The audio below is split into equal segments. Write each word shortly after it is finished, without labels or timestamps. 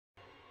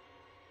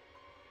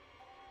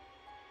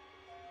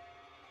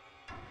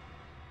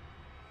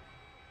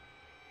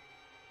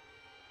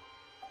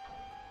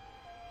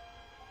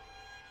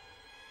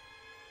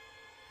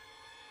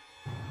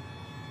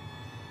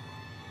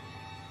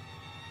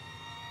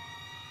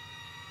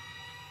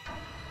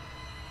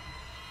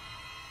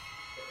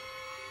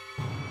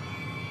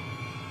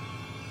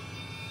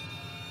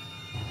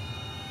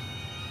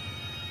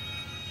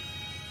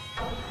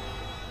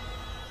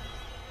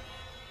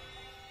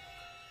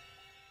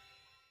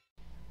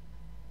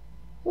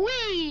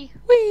Wee!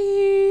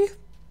 Wee!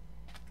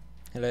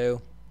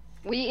 Hello.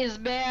 We is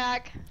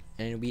back.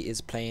 And we is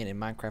playing in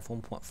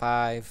Minecraft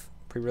 1.5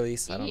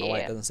 pre-release. I don't know why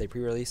it doesn't say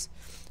pre-release.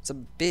 It's a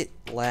bit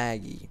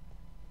laggy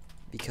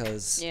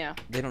because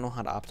they don't know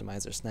how to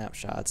optimize their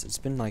snapshots. It's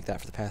been like that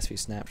for the past few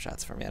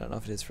snapshots for me. I don't know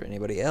if it is for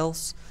anybody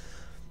else,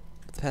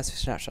 but the past few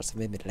snapshots have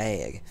made me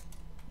lag.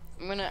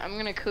 I'm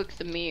gonna cook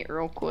the meat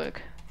real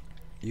quick.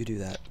 You do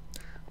that.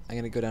 I'm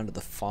gonna go down to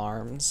the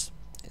farms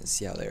and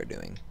see how they're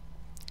doing.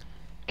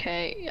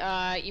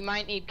 Okay, you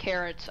might need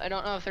carrots. I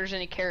don't know if there's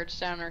any carrots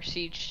down our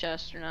siege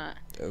chest or not.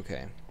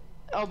 Okay.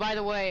 Oh, by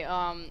the way,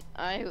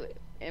 I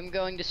am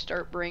going to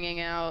start bringing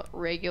out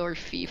regular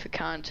FIFA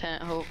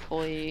content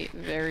hopefully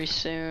very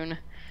soon.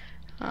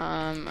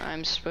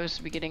 I'm supposed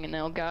to be getting an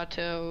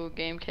Elgato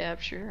game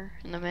capture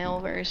in the mail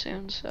very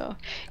soon, so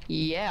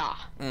yeah.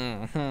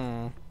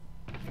 And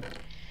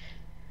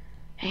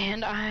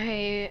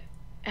I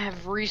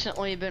have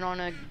recently been on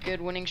a good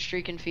winning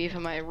streak in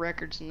FIFA. My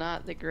record's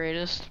not the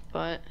greatest,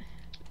 but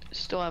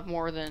still have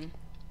more than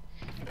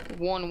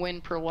one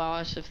win per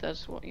loss, if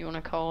that's what you want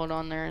to call it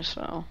on there.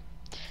 So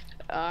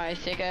I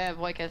think I have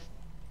like a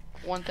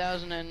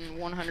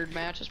 1,100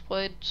 matches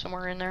played,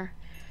 somewhere in there.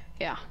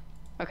 Yeah.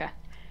 Okay.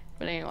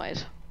 But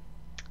anyways,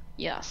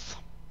 yes,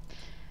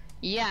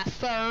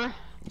 sir.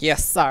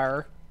 Yes,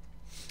 sir.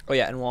 Oh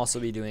yeah, and we'll also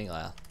be doing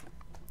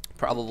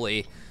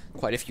probably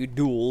quite a few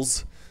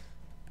duels.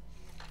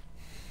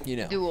 You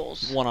know,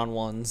 duels,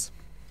 one-on-ones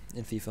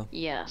in FIFA.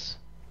 Yes.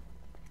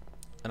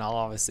 And I'll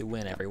obviously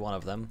win every one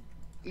of them.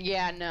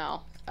 Yeah,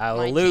 no. I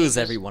will lose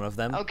every one of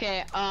them.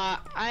 Okay,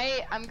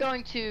 I'm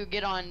going to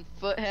get on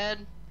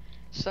Foothead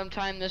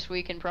sometime this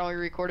week and probably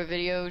record a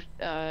video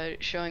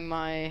showing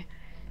my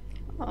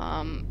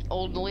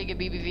old League of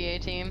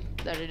BBVA team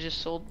that I just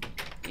sold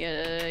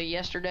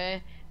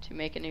yesterday to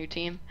make a new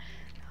team.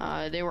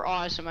 They were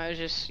awesome. I was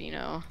just, you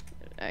know,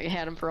 I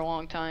had them for a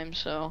long time,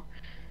 so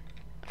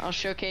I'll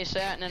showcase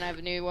that, and then I have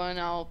a new one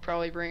I'll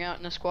probably bring out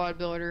in a squad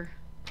builder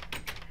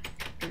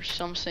or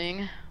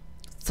something.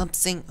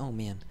 Something? Oh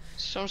man.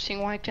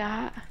 Something like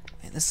that.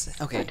 Man, this is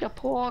okay. Like a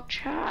pork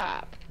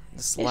chop.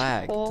 This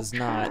lag does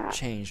not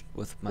change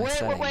with my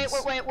settings.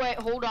 Wait.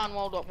 Hold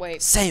on.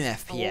 Wait. Same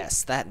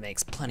FPS. That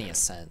makes plenty of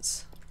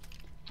sense.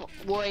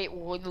 Wait.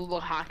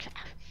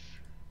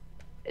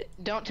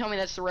 Don't tell me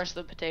that's the rest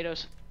of the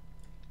potatoes.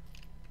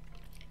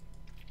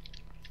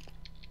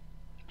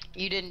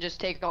 You didn't just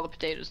take all the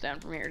potatoes down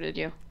from here, did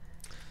you?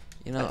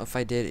 You know, if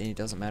I did, it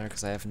doesn't matter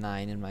because I have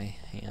 9 in my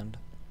hand.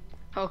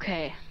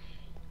 Okay.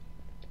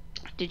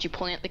 Did you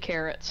plant the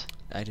carrots?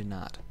 I did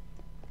not.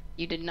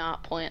 You did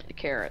not plant the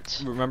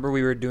carrots. Remember,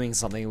 we were doing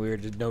something. We were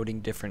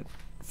denoting different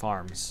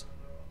farms.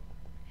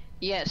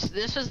 Yes,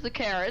 this is the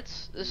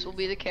carrots. This will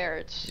be the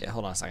carrots. Yeah,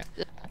 hold on a second.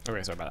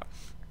 Okay, sorry about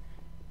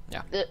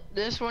that. Yeah.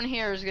 This one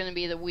here is going to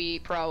be the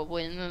wheat,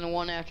 probably, and then the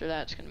one after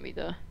that's going to be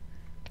the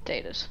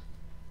potatoes.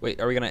 Wait,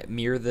 are we gonna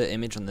mirror the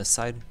image on this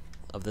side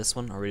of this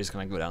one, or are we just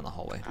gonna go down the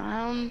hallway?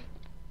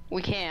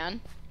 We can.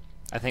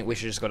 I think we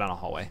should just go down a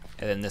hallway,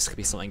 and then this could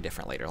be something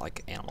different later,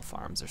 like animal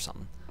farms or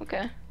something.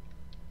 Okay.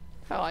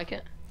 I like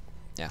it.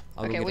 Yeah.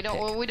 Okay, we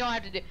don't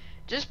have to do.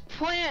 Just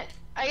plant.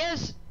 I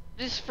guess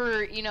just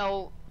for, you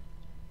know,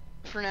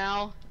 for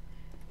now.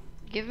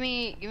 Give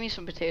me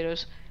some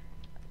potatoes.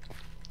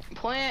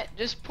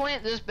 Just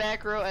plant this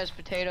back row as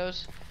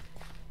potatoes,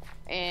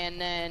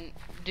 and then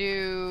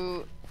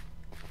do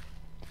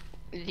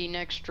the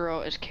next row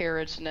is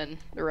carrots, and then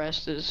the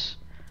rest is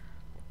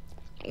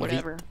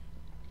whatever.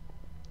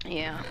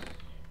 Yeah.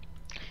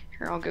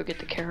 Here, I'll go get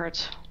the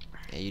carrots.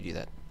 Yeah, you do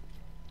that.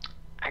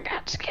 I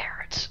got the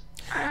carrots.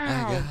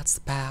 I got the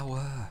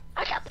power.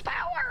 I got the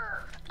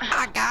power.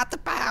 I got the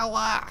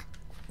power.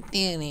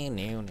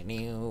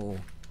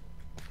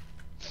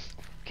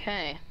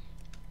 Okay.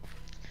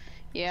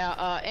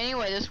 Yeah,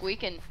 anyway, this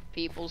weekend,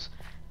 peoples,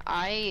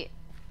 I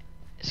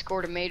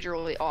scored a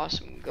majorly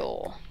awesome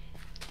goal.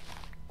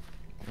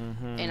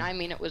 And I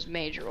mean it was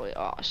majorly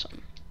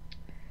awesome.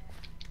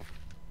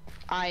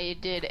 I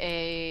did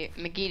a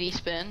McGeady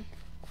spin.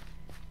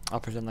 I'll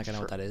pretend like I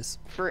know what that is.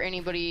 For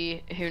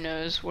anybody who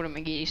knows what a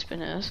McGeady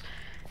spin is.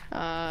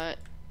 And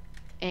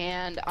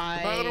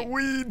I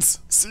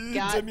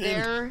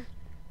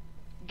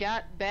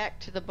got back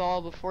to the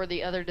ball before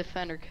the other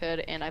defender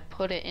could, and I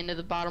put it into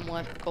the bottom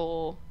left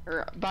goal,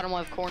 or bottom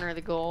left corner of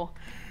the goal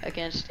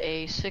against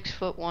a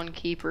 6'1"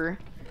 keeper.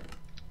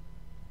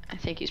 I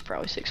think he's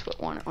probably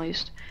 6'1" at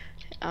least.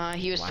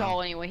 He was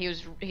tall anyway.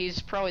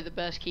 He's probably the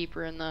best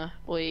keeper in the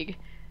league,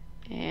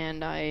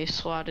 and I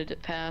slotted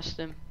it past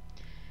him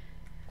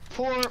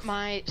for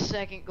my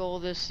second goal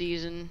this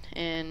season.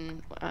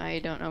 And I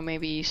don't know,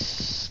 maybe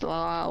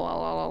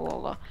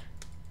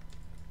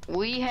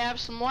we have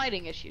some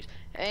lighting issues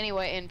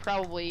anyway, and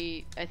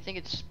probably I think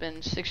it's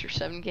been 6 or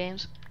 7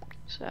 games.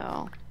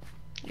 So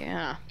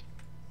yeah,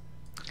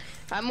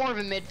 I'm more of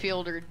a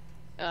midfielder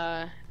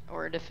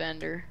or a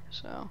defender,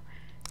 so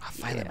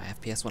finally my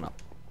FPS went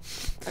up.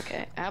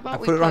 Okay, how about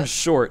I put it on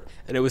short,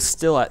 and it was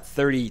still at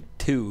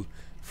 32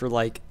 for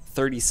like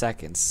 30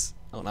 seconds.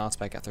 Oh, now it's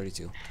back at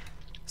 32.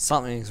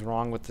 Something's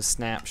wrong with the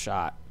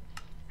snapshot.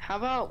 How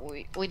about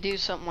we do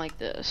something like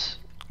this?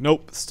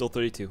 Nope, still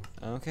 32.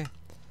 Okay.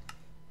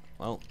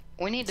 Well,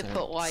 we need to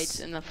put lights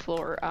in the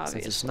floor,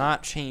 obviously. Since it's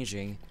not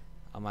changing,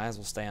 I might as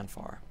well stay on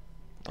far.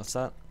 What's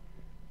that?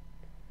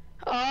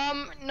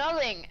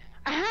 Nothing.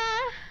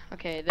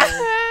 Okay,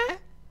 there.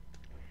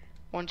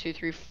 1, 2,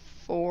 3,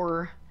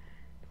 4.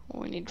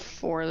 We need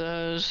 4 of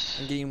those.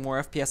 I'm getting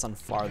more FPS on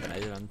far than I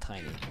did on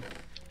tiny.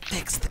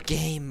 Fix the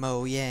game,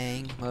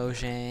 Mojang.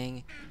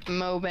 Mojang.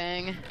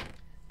 Mobang.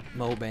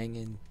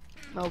 Mobangin.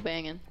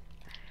 Mobangin.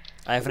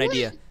 I have an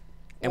idea.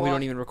 And we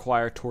don't even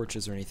require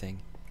torches or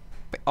anything.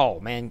 But, oh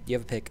man, you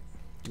have a pick.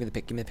 Give me the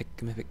pick. Give me the pick.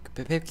 Give me the pick.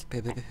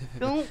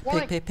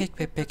 Pick. Pick.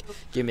 Pick. Pick.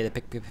 Give me the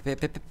pick. Pick.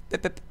 Pick. Pick.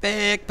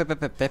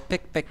 Pick.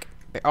 Pick. Pick.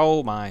 Pick.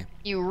 Oh my.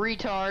 You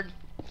retard.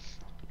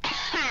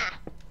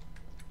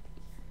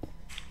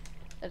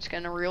 That's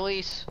gonna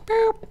release.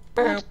 Boop.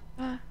 Boop.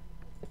 Boop.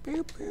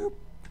 Boop.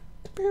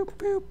 Boop.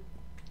 Boop.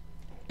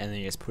 And then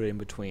you just put it in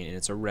between, and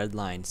it's a red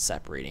line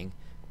separating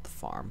the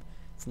farm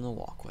from the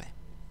walkway.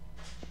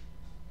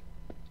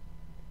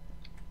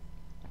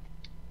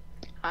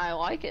 I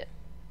like it.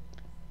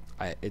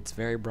 It's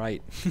very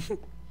bright.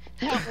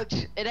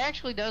 It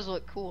actually does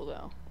look cool,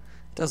 though.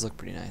 It does look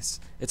pretty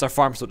nice. It's our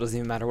farm, so it doesn't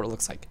even matter what it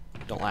looks like.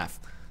 Don't laugh.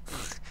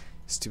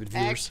 Stupid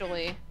viewers.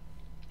 Actually,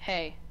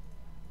 hey,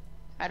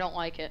 I don't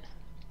like it.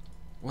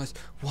 What?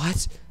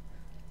 What?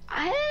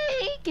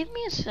 Hey, give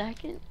me a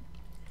second.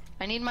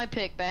 I need my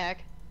pick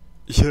back.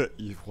 Yeah,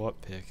 you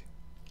what pick?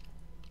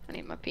 I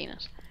need my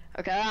penis.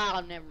 Okay,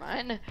 never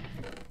mind.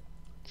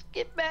 Let's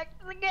get back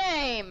to the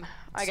game.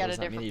 I got a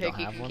different pick.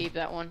 You can keep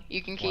that one.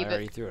 You can keep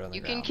it.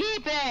 You can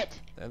keep it.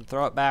 Then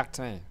throw it back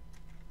to me.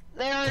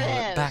 There it is.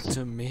 Throw it back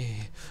to me.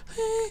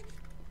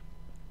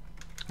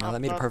 Well, that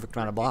made a perfect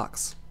amount of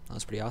blocks. That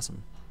was pretty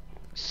awesome.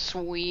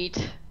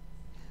 Sweet.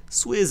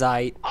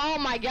 Swizzite. Oh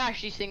my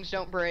gosh, these things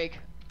don't break.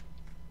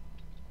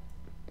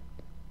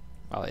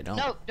 Oh, they don't.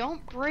 No,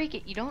 don't break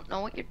it. You don't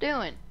know what you're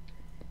doing.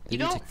 They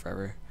do take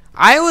forever.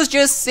 I was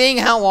just seeing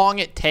how long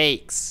it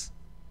takes.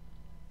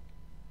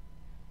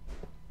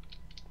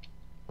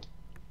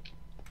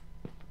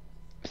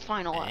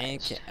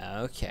 Finalized.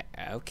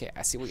 Okay.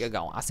 I see where you're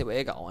going. See,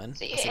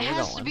 it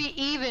has to be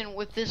even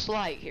with this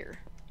light here.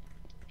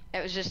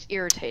 It was just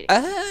irritating.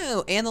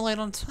 Oh, and the light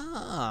on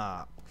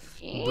top.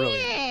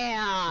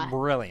 Yeah.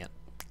 Brilliant.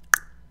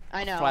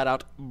 I know. Flat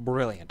out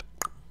brilliant.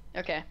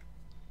 Okay.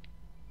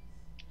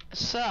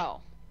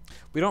 So.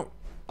 We don't.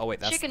 Oh wait,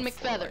 that's Chicken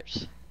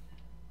McFeathers.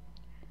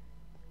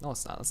 No,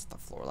 it's not. That's not the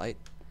floor light.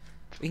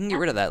 We can get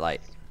rid of that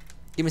light.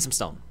 Give me some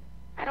stone.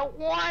 I don't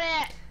want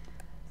it.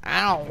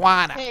 I don't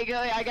want it. Hey, go.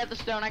 I got the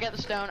stone. I got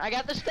the stone. I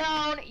got the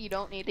stone. You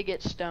don't need to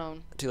get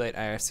stone. Too late.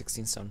 I have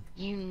 16 stone.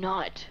 You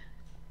nut.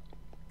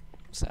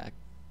 Sack.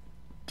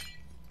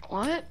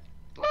 What?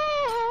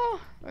 Oh.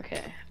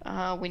 Okay.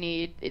 We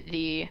need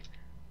the.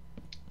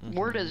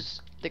 Where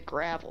does the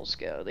gravels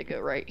go? They go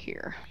right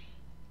here.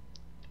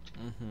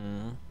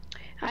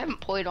 I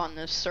haven't played on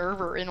this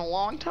server in a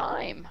long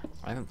time.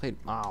 I haven't played.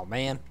 Oh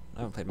man, I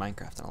haven't played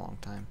Minecraft in a long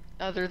time.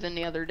 Other than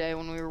the other day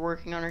when we were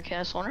working on our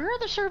castle on our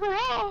other server.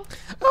 Oh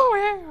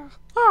yeah.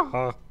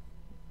 Oh.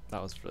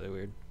 That was really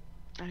weird.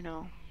 I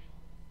know.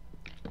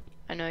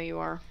 I know you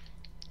are.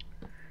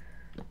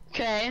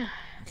 Okay.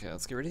 Okay,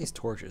 let's get rid of these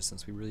torches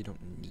since we really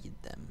don't need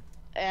them.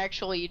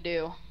 Actually, you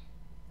do.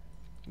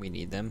 We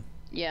need them?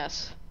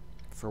 Yes.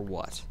 For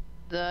what?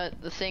 The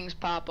things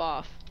pop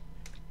off.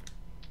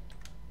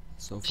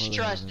 So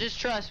just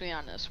trust me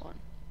on this one.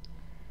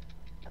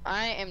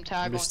 I am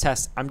toggling.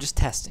 I'm just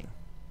testing.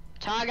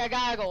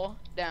 Toggle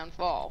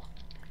downfall.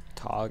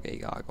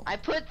 Toggle. I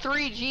put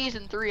 3 G's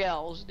and 3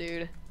 L's,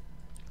 dude.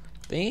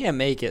 They need to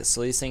make it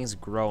so these things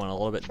grow in a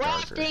little bit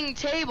darker. Crafting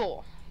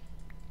table.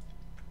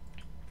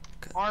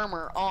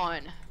 Armor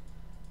on.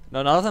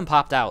 No, none of them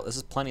popped out. This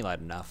is plenty light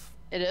enough.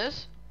 It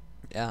is?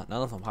 Yeah,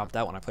 none of them popped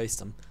out when I placed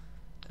them.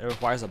 It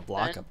requires a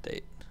block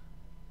update.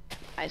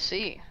 I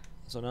see.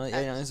 So none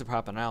of these are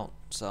popping out.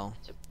 So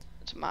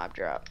it's a mob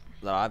drop.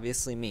 That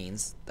obviously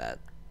means that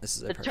this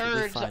is a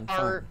perfectly fine farm. The turds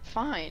are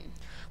fine.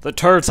 The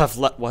turds have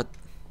let what?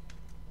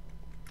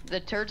 The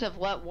turds have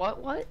let what?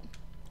 What?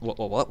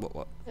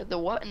 The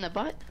what in the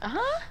butt?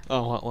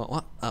 Oh,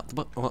 what?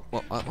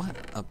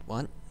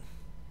 What?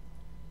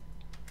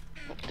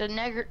 The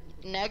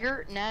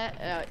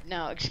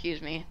no,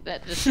 excuse me.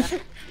 That just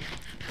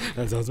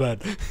that sounds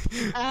bad.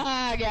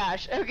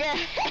 Gosh. Okay.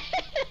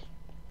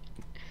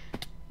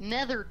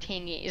 Nether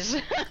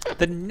tingies.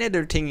 The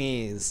nether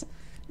tingies.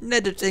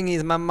 Nether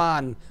tingies, my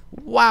man.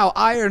 Wow,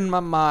 iron,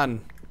 my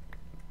man.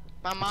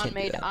 My man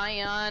made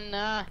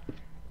iron.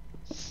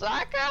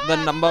 Sucker. The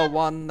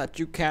 #1 that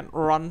you can't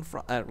run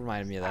from. That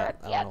reminded me of that.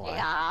 I don't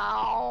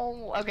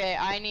know why. Okay,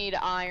 I need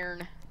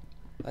iron.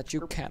 That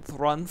you can't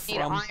run from.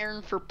 Need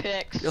iron for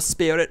picks. Your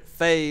spirit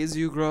phase,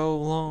 you grow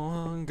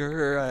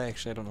longer.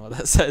 Actually, I don't know what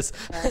that says.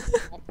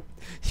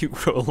 You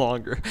grow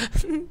longer.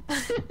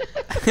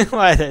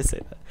 Why did I say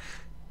that?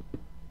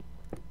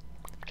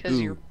 Because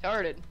you're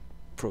retarded.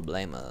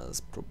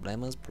 Problemas.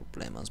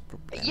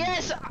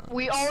 Yes,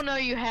 we all know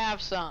you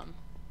have some.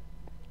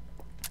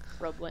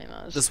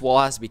 Problemas. This wall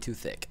has to be 2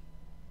 thick.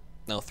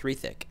 No, 3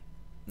 thick.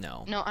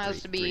 No. No, it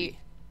has to be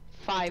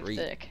 5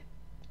 thick.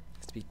 It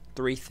has to be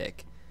 3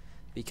 thick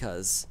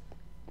because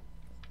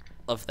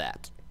of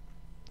that.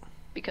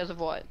 Because of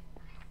what?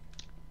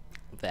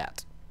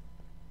 That.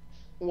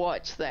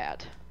 What's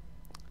that?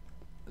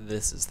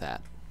 This is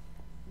that.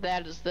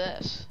 That is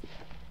this.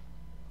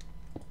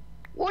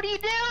 What are you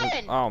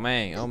doing? Oh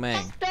man, oh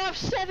man. Stuff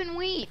 7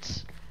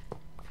 wheats.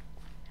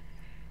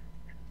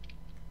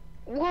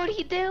 What are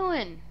you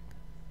doing?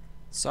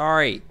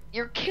 Sorry.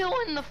 You're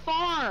killing the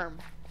farm.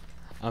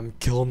 I'm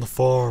killing the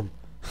farm.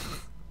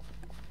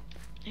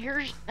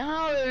 Here's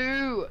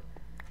no.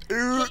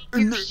 Take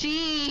your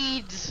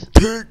seeds.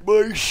 Take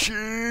my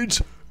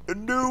seeds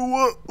and do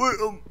what with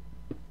them?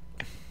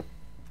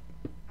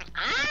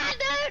 I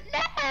don't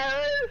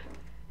know.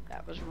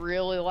 That was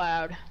really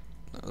loud.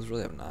 That was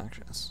really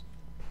obnoxious.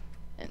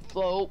 And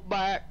float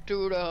back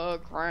to the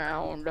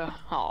ground. Ha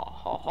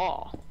ha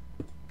ha.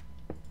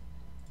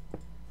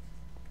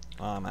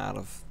 I'm out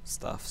of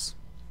stuffs.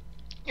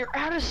 You're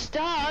out of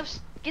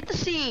stuffs. Get the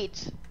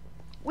seeds.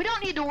 We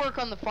don't need to work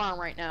on the farm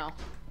right now.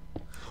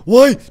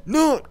 Why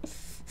not?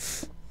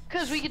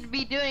 Because we could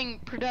be doing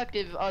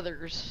productive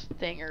others,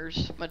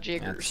 thingers,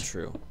 majiggers. That's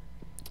true.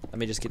 Let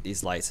me just get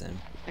these lights in.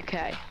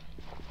 Okay.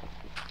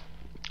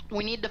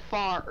 We need to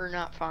farm, or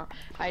not farm.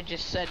 I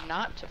just said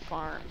not to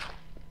farm.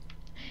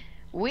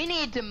 We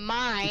need to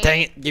mine.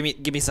 Dang it!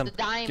 Give me some.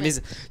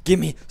 Give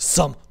me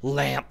some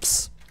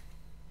lamps.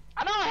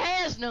 I don't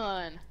have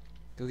none.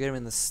 Go get them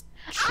in the chest.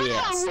 I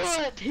don't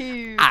want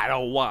to. I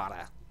don't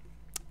wanna.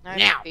 No,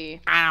 I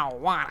don't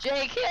wanna.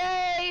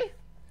 JK.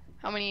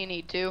 How many you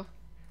need? 2?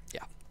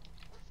 Yeah.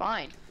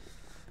 Fine.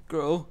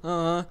 Grow.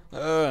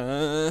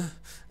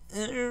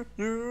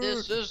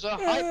 This is a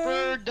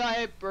hyper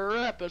diaper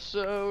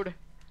episode.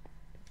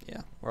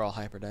 Yeah, we're all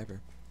hyper diaper.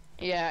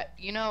 Yeah,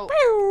 you know,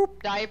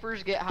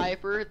 diapers get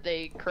hyper,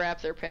 they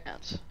crap their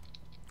pants.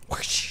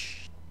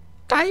 Whoosh.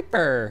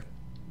 Diaper.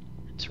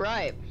 That's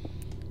right.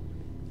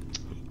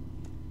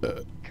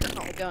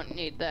 Currently don't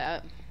need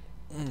that.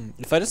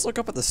 If I just look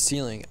up at the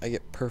ceiling, I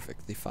get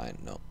perfectly fine.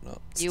 No.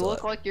 You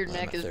look like your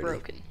neck is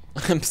broken.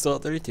 I'm still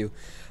at 32.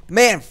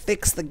 Man,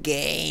 fix the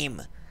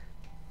game.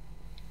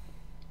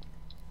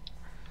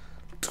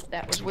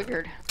 That was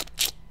weird.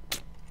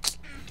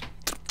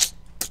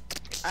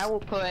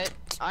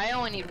 I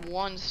only need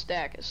 1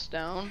 stack of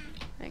stone.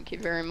 Thank you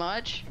very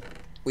much.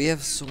 We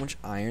have so much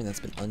iron that's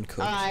been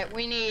uncooked. Alright,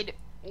 we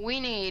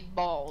need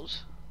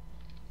balls.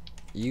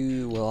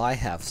 Well, I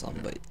have some,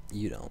 but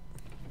you don't.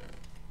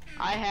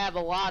 I have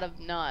a lot of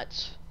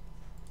nuts.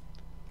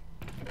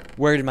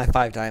 Where did my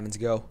 5 diamonds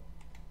go?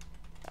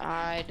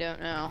 I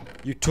don't know.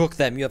 You took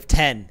them. You have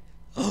 10.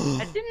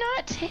 I did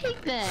not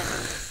take them.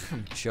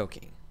 I'm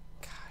joking.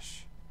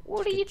 Gosh.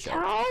 What are you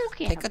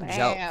talking about? Take a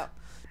joke.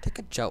 Take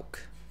a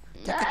joke.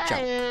 Take a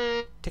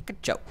joke. Take a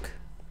joke.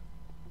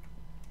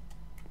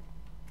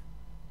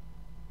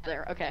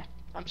 There, okay.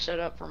 I'm set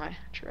up for my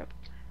trip.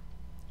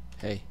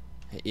 Hey,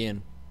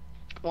 Ian.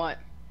 What?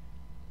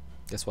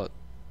 Guess what?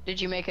 Did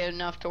you make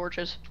enough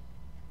torches?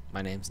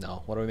 My name's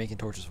no. What are we making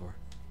torches for?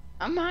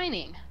 I'm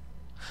mining.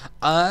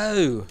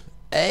 Oh.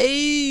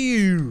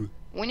 Hey.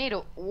 We need a.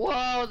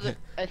 Whoa!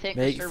 I think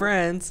make the server,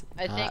 friends.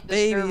 I think the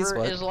babies, server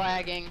what? is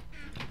lagging.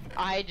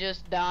 I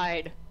just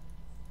died.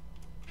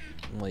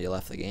 Well, you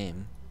left the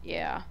game.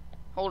 Yeah.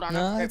 Hold on.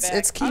 No,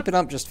 it's keeping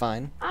up just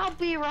fine. I'll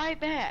be right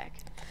back.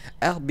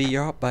 I'll be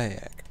right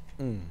back.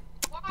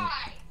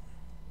 Why?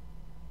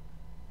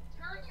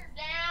 Turn your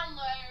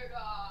download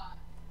off.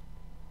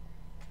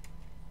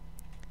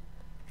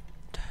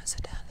 Turns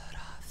the download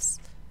off.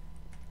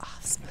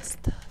 Off my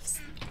stuffs.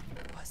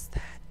 What's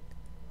that?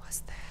 What's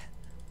that?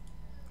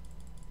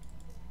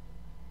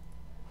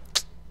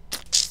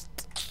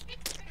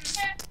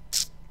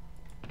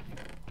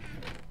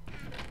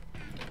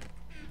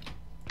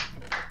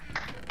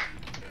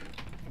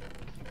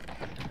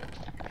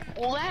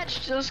 Well,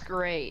 that's just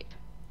great.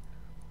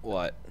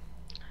 What?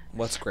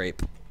 What's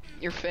grape?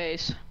 Your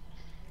face.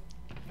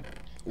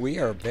 We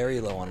are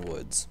very low on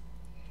woods.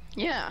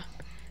 Yeah.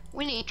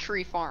 We need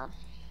tree farm.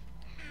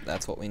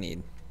 That's what we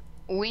need.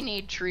 We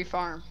need tree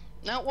farm.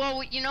 No,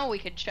 well, you know we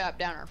could chop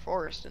down our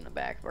forest in the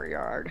back of our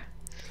yard.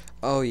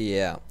 Oh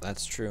yeah,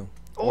 that's true.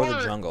 Or the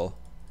jungle.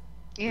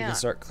 Yeah. We can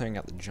start clearing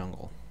out the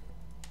jungle.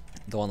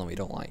 The one that we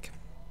don't like.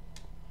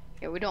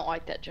 Yeah, we don't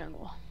like that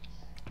jungle.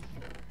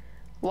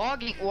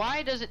 Logging.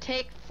 Why does it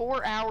take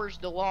 4 hours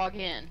to log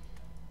in?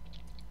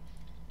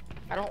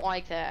 I don't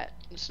like that.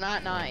 It's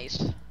not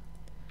nice.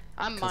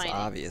 I'm mining.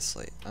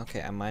 Obviously.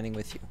 Okay, I'm mining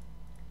with you.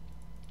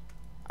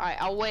 Alright,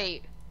 I'll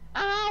wait.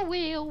 I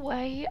will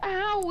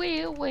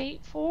wait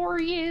for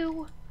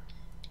you.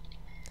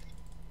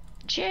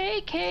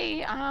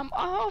 JK, I'm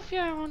off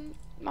on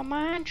my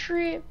mine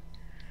trip.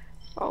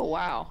 Oh,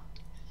 wow.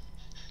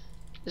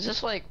 Is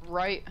this like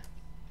right?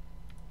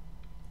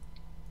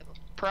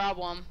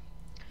 Problem.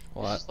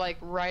 What? This is like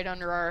right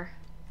under our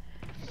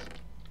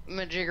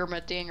Majigger my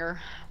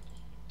dinger.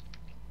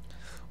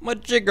 My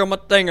jigger, my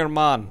dinger,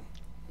 man.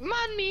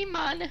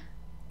 Man.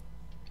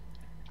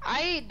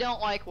 I don't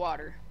like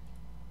water.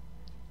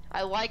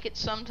 I like it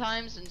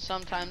sometimes, and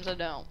sometimes I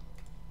don't.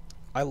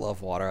 I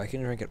love water. I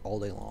can drink it all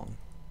day long.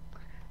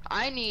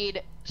 I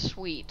need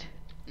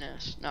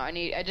sweetness. No,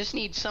 I just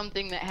need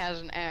something that has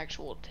an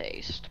actual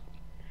taste.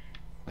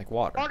 Like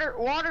water.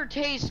 Water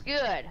tastes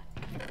good,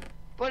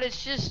 but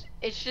it's just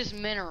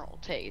mineral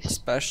taste.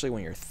 Especially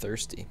when you're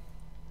thirsty.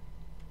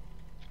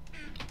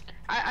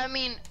 I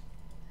mean,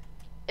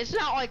 it's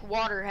not like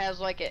water has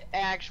like an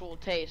actual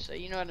taste, so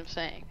you know what I'm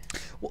saying.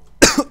 Well,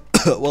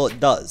 well, it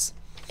does.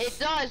 It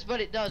does,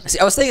 but it doesn't. See,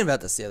 I was thinking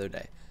about this the other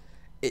day.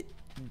 It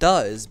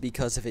does,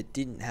 because if it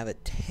didn't have a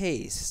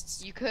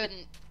taste, you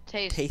couldn't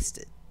taste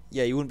it.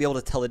 Yeah, you wouldn't be able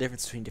to tell the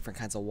difference between different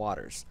kinds of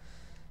waters.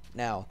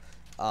 Now,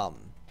 the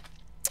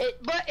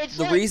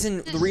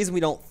reason we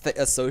don't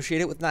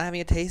associate it with not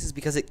having a taste is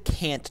because it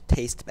can't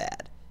taste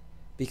bad.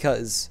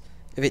 Because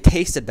if it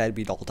tasted bad,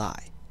 we'd all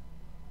die.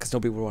 Because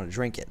nobody would want to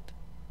drink it,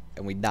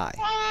 and we'd die.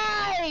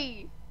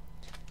 Why?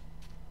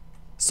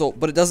 So,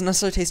 but it doesn't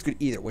necessarily taste good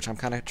either, which I'm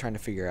kind of trying to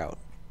figure out.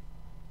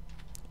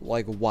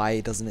 Like, why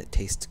doesn't it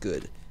taste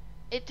good?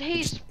 It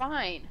tastes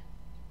fine.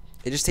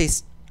 It just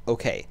tastes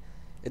okay.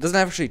 It doesn't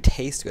actually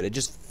taste good. It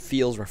just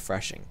feels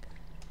refreshing.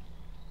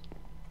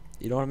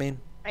 You know what I mean?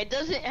 It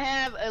doesn't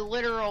have a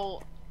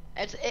literal...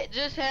 It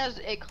just has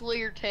a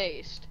clear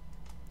taste.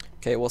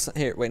 Okay, well,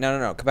 here, wait,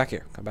 no. Come back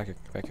here. We've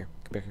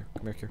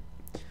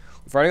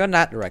already gone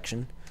that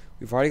direction.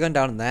 We've already gone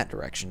down in that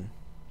direction.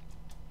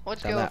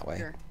 Let's down go that way.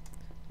 here.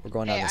 We're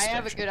going down this direction. I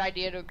have a good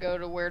idea to go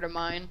to where to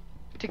mine.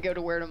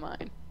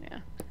 Yeah.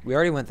 We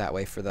already went that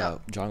way for the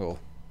jungle.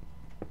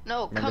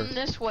 No, Remember? come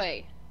this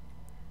way.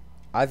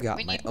 I've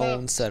got my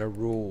own set of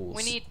rules.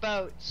 We need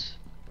boats.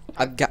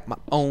 I've got my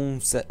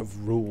own set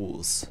of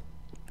rules.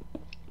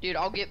 Dude,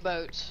 I'll get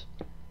boats.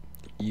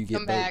 You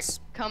get boats.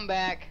 Come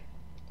back,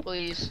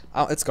 please.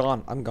 Oh, it's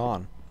gone. I'm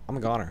gone. I'm a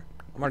goner.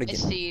 I'm already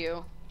getting. I see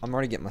you. I'm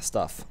already getting my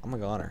stuff. I'm a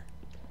goner.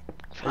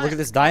 Oh, look at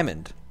this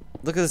diamond.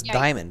 Look at this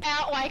diamond.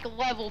 At like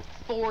level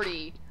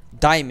 40.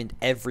 Diamond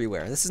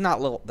everywhere. This is not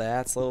level.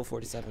 That's level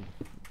 47.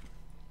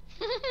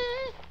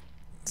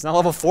 It's not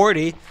level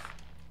 40.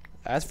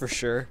 That's for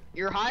sure.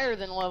 You're higher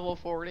than level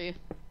 40.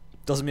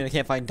 Doesn't mean I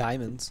can't find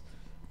diamonds.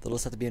 They'll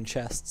just have to be in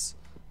chests.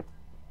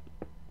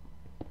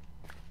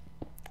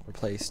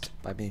 Replaced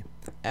by me.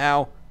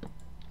 Ow.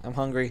 I'm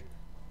hungry.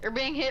 You're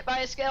being hit by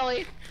a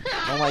skelly.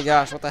 Oh my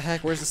gosh, what the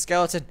heck? Where's the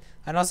skeleton?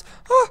 I know.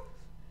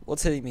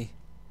 What's hitting me?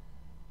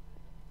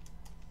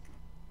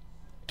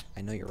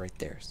 I know you're right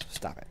there, so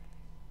stop it.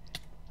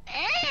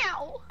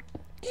 Ow!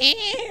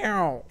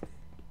 Ow!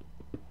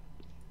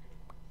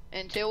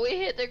 Until we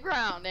hit the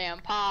ground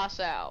and pass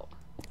out.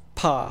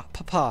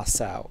 Pass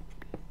out.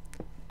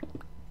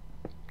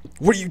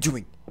 What are you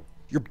doing?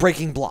 You're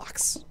breaking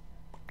blocks.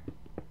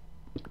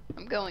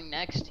 I'm going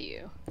next to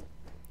you.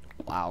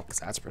 Wow, because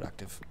that's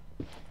productive.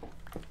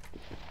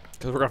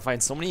 Because we're going to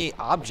find so many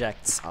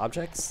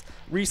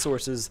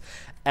resources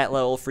at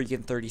level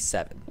freaking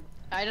 37.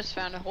 I just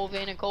found a whole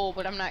vein of coal,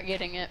 but I'm not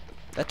getting it.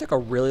 That took a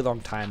really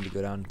long time to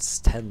go down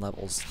 10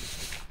 levels.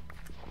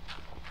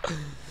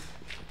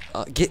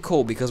 Get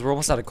coal, because we're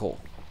almost out of coal.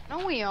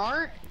 No, we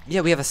aren't.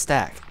 Yeah, we have a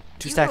stack.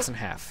 Two stacks and a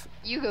half.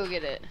 You go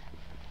get it.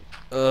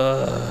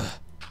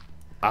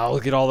 I'll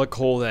get all the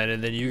coal then,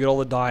 and then you get all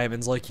the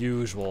diamonds like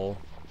usual.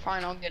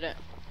 Fine, I'll get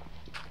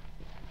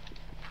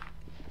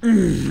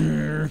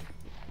it.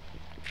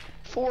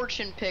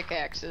 Fortune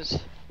pickaxes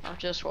are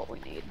just what we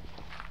need.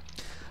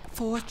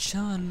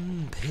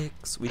 Fortune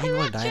picks. We need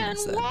more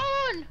diamonds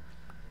then.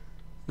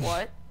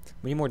 What?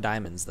 We need more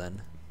diamonds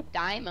then.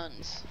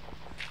 Diamonds.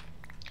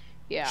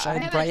 Yeah.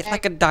 Shine bright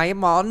like a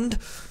diamond.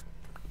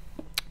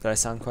 Did I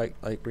sound quite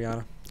like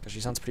Rihanna? Because she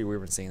sounds pretty weird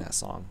when singing that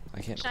song.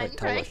 I can't quite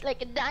tell. Shine bright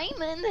like a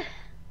diamond.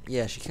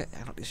 Yeah, she can't.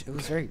 It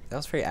was that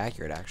was very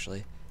accurate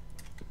actually.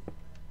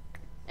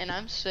 And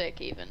I'm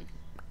sick even.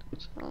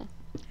 So,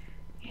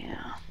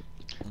 yeah.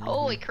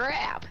 Holy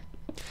crap.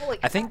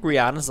 I think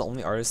Rihanna's the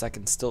only artist that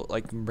can still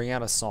bring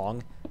out a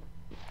song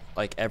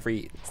like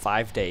every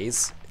 5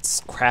 days.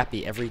 It's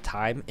crappy every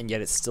time, and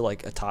yet it's still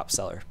like a top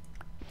seller.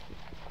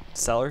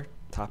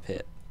 Top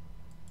hit.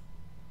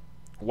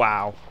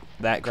 Wow,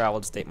 that gravel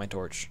just ate my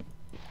torch.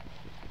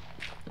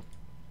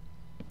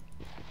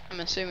 I'm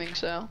assuming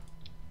so.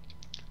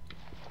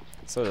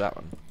 So did that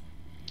one.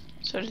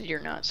 So did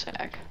your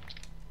nutsack.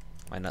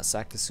 My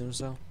nutsack assumes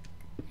so.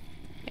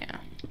 Yeah.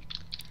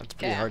 That's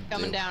pretty hard to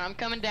do. I'm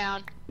coming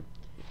down.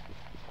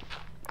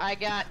 I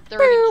got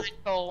 39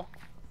 coal.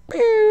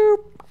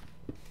 Boop.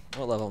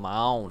 What level am I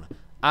on?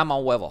 I'm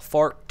on level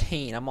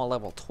 14. I'm on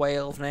level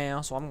 12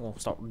 now, so I'm gonna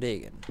start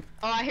digging.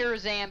 Oh, I hear a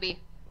zombie.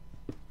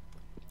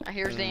 I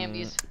hear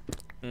zombies.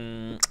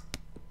 I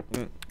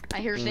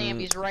hear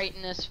zombies right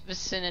in this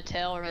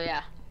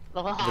vicinitalia.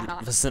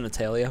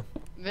 Vicinitalia?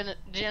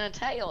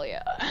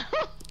 Genitalia.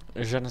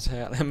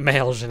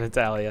 Male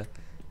genitalia.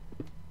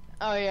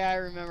 Oh yeah, I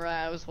remember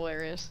that. It was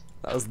hilarious.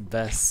 That was the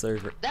best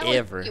server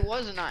ever. It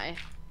wasn't I.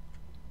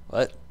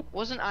 What?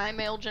 Wasn't I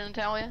male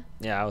genitalia?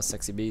 Yeah, I was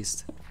sexy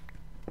beast.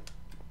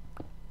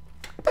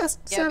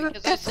 Yeah,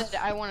 because I said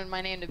I wanted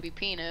my name to be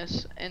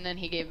penis, and then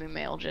he gave me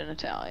male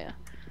genitalia.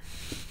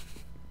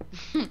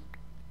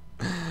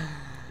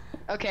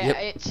 Okay,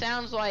 Yep. it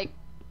sounds like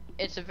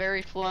it's a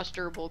very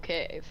flusterable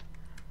cave.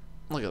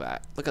 Look at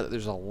that. Look at that.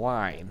 There's a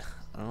line.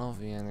 I don't know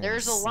if you understand.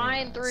 There's a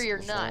line through your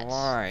There's nuts. a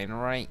line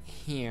right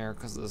here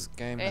because this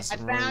game has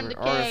some really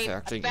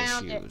artifacting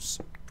issues.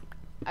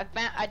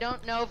 I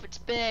don't know if it's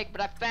big,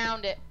 but I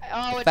found it.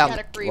 Oh, it's Found got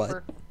a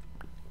creeper. What?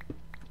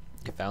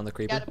 You found the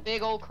creeper? Got a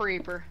big old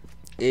creeper.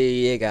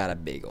 Yeah, got a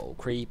big old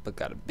creeper.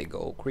 Got a big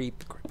old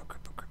creeper.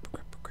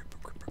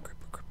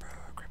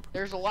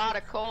 There's a lot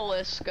of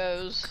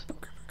coliscos.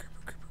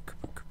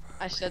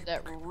 I said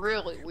that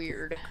really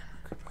weird.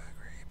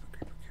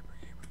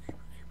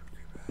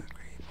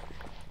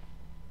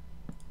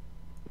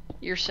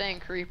 You're saying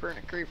creeper in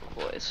a creeper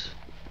voice.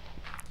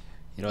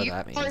 You know what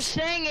that means? You are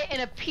saying it in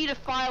a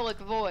pedophilic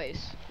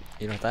voice.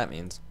 You know what that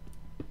means?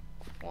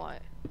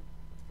 What?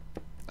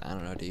 I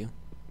don't know, do you?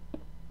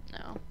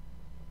 No.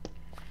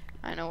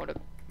 I know what a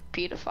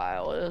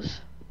pedophile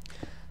is.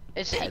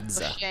 It's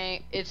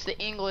the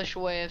English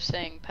way of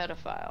saying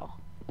pedophile.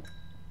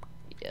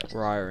 Yes.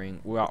 We're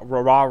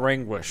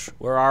English.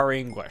 We're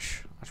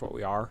English. That's what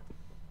we are.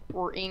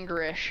 We're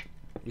English.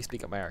 We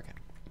speak American.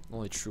 The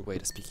only true way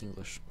to speak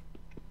English.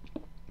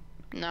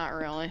 Not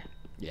really.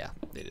 Yeah,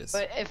 it is.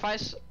 But if I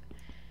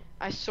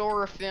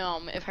saw a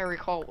film, if I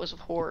recall, it was a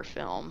horror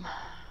film.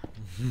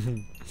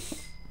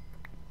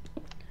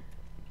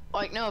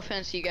 Like, no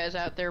offense to you guys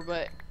out there,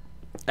 but...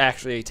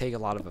 Actually, I take a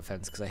lot of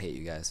offense because I hate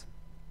you guys.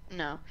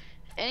 No.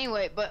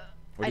 Anyway, but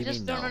I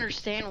just don't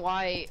understand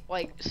why,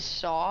 like,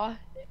 Saw,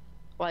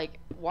 like,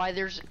 why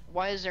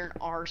is there an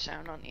R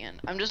sound on the end?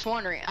 I'm just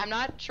wondering. I'm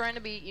not trying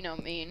to be, you know,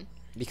 mean.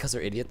 Because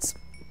they're idiots.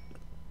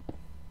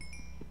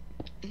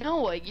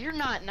 Noah, you're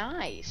not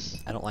nice.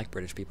 I don't like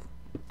British people.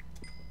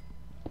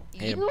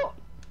 Hate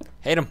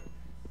them.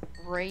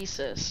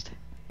 Racist.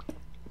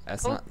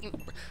 That's not.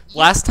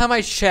 Last time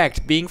I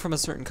checked, being from a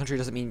certain country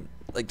doesn't mean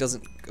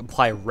doesn't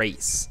imply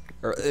race.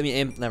 Or I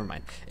mean, never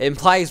mind. It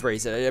implies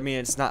race. I mean,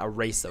 it's not a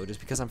race though. Just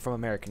because I'm from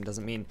America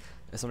doesn't mean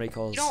if somebody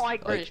calls. You don't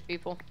like British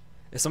people.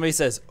 If somebody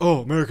says,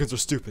 "Oh, Americans are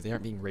stupid," they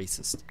aren't being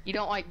racist. You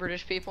don't like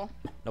British people?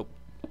 Nope.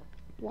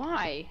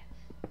 Why?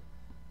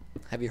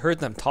 Have you heard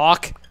them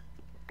talk?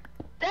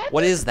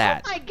 What is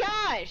that? Oh my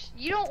gosh!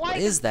 You don't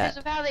like them because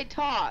of how they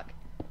talk.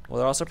 Well,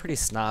 they're also pretty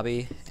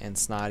snobby and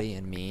snotty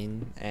and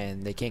mean,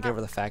 and they can't get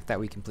over the fact that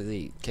we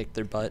completely kicked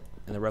their butt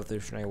in the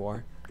Revolutionary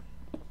War.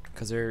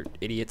 Because they're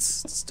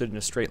idiots, stood in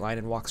a straight line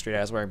and walked straight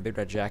at us wearing big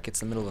red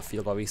jackets in the middle of the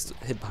field while we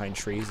hid behind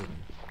trees and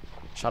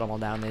shot them all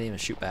down. They didn't even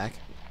shoot back.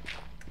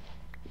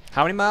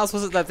 How many miles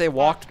was it that they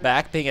walked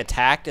back being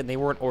attacked and they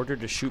weren't ordered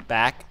to shoot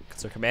back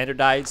because their commander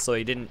died, so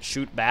they didn't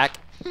shoot back?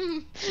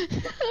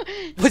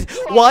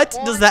 What?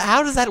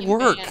 How does that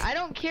work? Man, I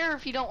don't care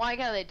if you don't like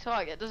how they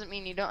talk. It doesn't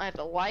mean you don't have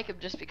to like them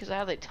just because of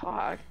how they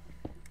talk.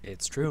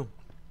 It's true.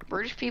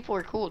 British people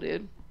are cool,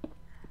 dude.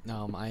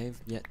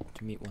 I've yet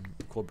to meet one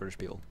cool British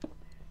people.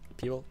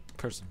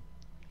 Person.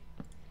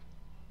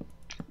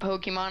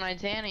 Pokemon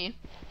Itani.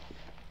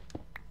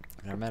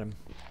 I've never met him.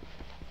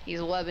 He's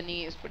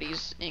Lebanese, but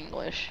he's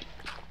English.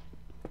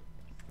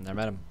 Never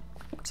met him,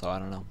 so I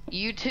don't know.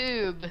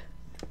 YouTube.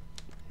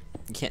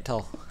 You can't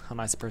tell how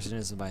nice a person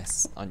is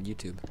on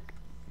YouTube.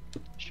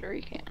 Sure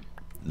you can.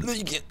 No,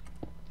 you can't.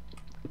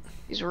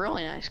 He's a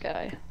really nice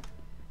guy.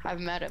 I've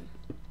met him.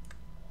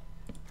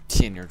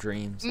 In your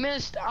dreams.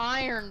 Missed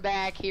iron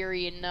back here,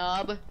 you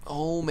nub.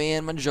 Oh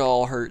man, my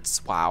jaw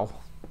hurts. Wow.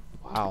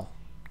 Wow.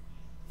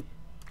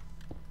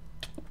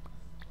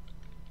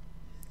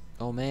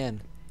 Oh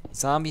man.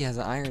 Zombie has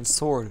an iron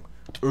sword.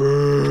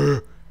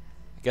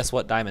 Guess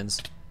what?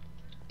 Diamonds.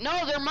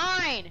 No, they're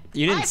mine.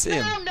 You didn't see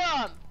them. I found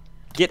them.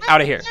 Get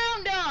out of here.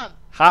 Found them.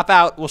 Hop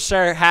out. We'll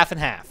share half and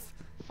half.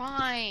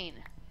 Fine.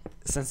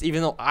 Since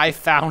even though I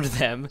found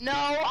them. No,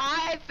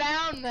 I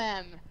found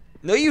them.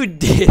 No, you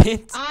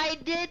didn't. I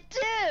did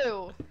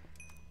too.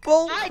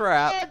 Bull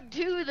crap. I dug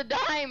 2 of the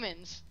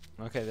diamonds.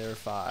 Okay, there were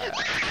 5.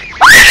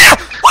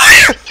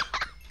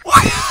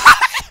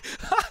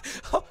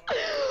 Oh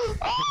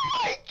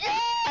my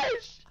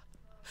gosh!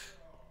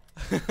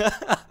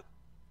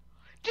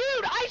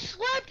 Dude, I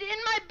slept in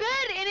my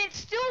bed and it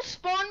still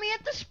spawned me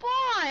at the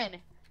spawn.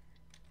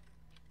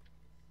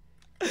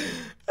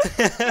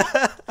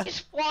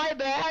 Just fly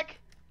back.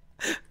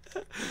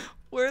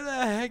 Where the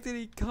heck did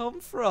he come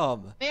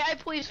from? May I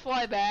please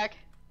fly back?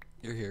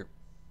 You're here.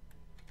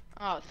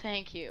 Oh,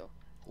 thank you.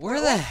 Where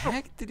the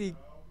heck did he...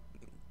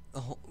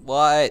 Oh,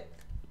 what?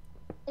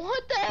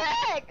 What the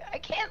heck? I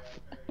can't...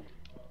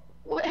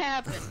 What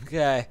happened?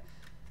 Okay.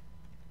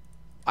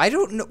 I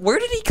don't know. Where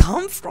did he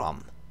come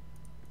from?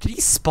 Did he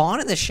spawn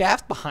in the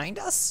shaft behind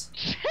us?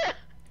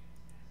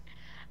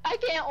 I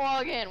can't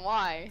log in.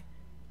 Why?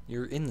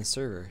 You're in the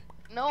server.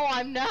 No,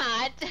 I'm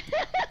not.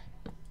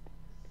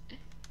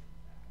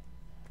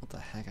 What the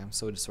heck? I'm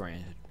so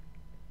disoriented.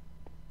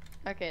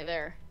 Okay,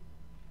 there.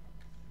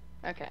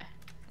 Okay.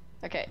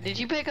 Okay, did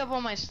you pick up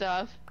all my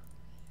stuff?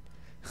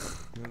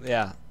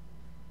 Yeah.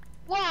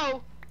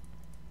 Whoa!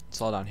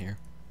 It's all down here.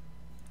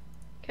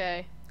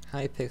 Okay. How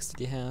many picks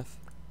did you have?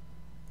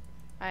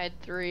 I had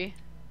 3.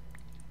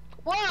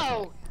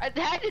 Whoa! I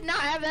did not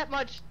have that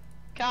much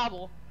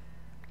cobble.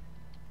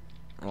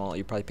 Well,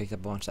 you probably picked up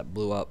a bunch that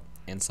blew up,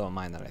 and some of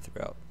mine that I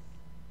threw out.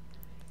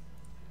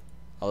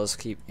 I'll just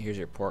keep. Here's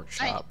your pork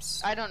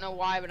chops. I don't know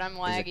why, but I'm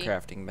laggy. Here's your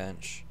crafting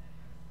bench.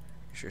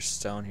 Here's your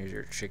stone. Here's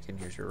your chicken.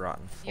 Here's your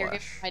rotten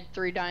flesh. I had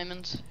 3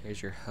 diamonds.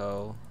 Here's your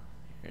hoe.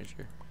 Here's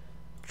your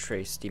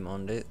Tres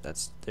Dimondes.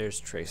 There's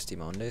Tres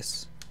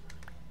Dimondes.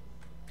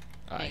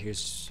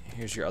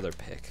 Here's your other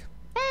pick.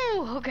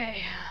 Oh,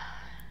 okay.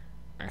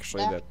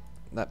 Actually,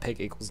 that pick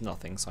equals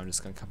nothing, so I'm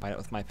just gonna combine it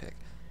with my pick,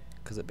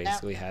 because it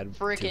basically had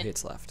 2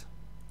 hits left.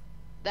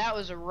 That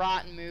was a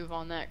rotten move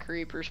on that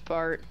creeper's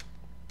part.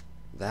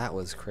 That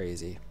was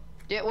crazy.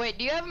 Wait,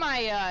 do you have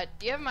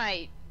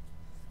my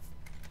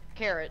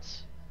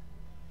carrots?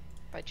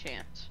 By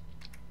chance.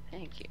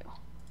 Thank you.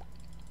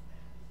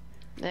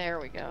 There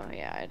we go.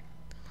 Yeah.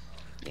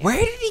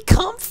 Where did he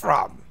come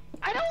from?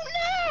 I don't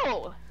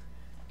know.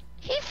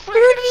 He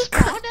freaking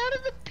spawned out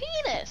of the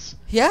penis.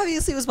 He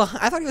obviously was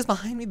behind. I thought he was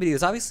behind me, but he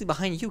was obviously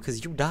behind you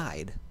because you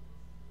died.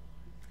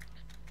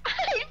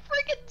 I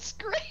freaking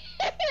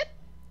screamed.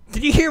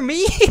 Did you hear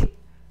me?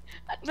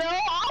 No,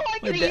 all I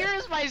can hear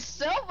is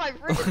myself. I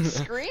freaking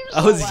scream so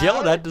I was loud.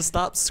 yelled at to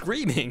stop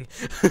screaming.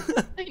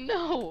 I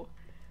know.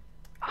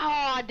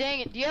 Ah, dang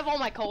it. Do you have all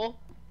my coal?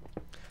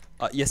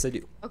 Yes, I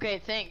do. Okay,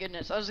 thank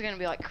goodness. I was gonna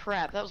be like,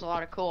 crap, that was a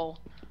lot of coal.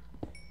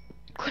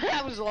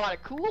 That was a lot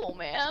of cool,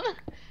 man.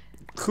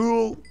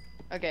 Cool.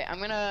 Okay, I'm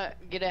gonna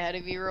get ahead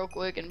of you real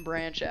quick and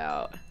branch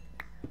out.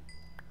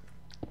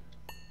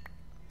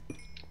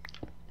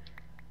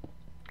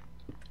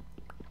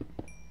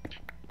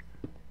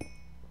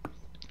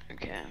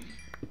 Okay.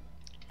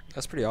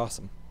 That's pretty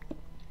awesome.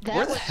 That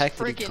Where the heck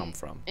did he come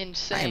from?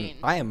 Insane.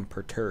 I am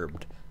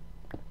perturbed.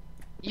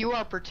 You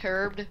are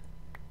perturbed?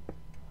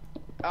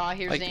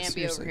 Here's like, Zambi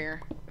seriously. over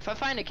here. If I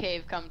find a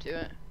cave, come to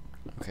it.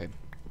 Okay.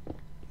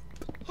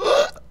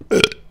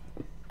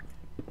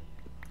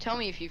 Tell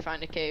me if you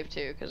find a cave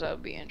too, because I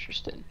would be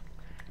interested.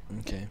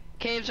 Okay.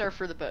 Caves are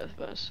for the both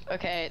of us.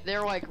 Okay,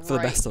 they're like for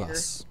right the best here. of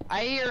us.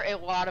 I hear a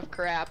lot of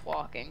crap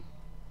walking.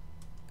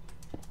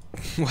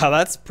 Wow,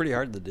 that's pretty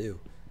hard to do.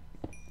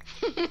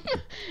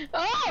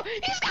 Oh,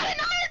 he's got an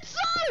iron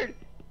sword!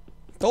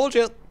 Told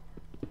you.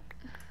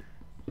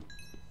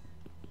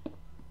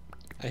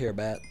 I hear a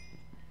bat.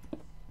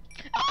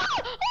 Oh,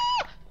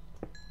 oh!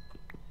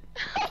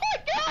 Oh my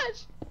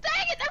gosh!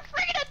 Dang it, they're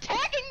freaking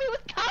attacking me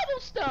with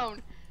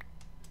cobblestone!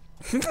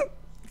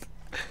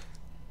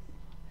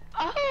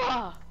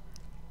 Ah!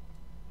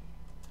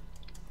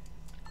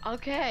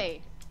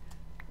 Okay.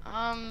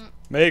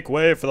 Make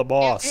way for the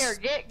boss. Here,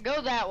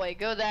 go that way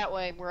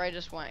where I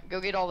just went. Go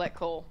get all that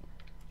coal.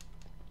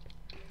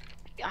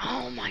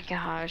 Oh my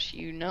gosh,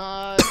 you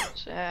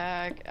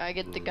nutsack. I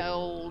get the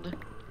gold.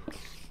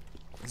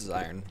 This is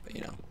iron, but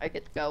you know. I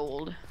get the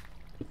gold.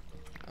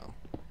 Oh.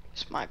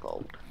 It's my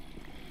gold.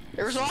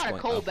 There was a lot of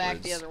coal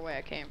back the other way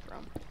I came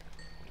from.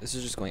 This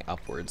is just going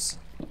upwards.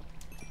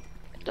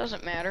 It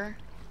doesn't matter.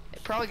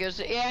 It probably goes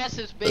to, yes,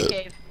 it's big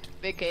cave.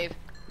 Big cave.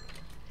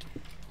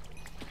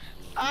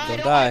 I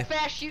don't like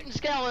fast shooting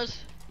skellas.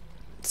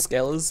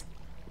 Skellas?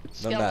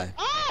 Don't die.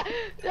 Ah!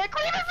 That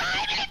creeper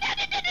behind me!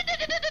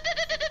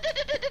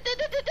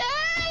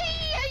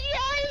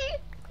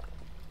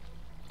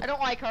 I don't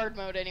like hard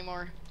mode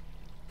anymore.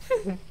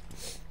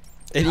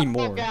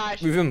 Anymore. Oh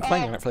gosh. We've been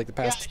playing on it for like the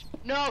past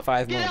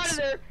 5 months. Get out of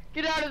there!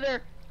 Get out of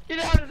there!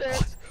 Get out of there!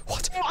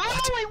 What? Oh, I'm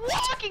only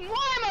walking!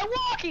 Why am I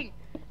walking?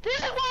 This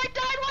is why I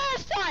died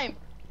last time!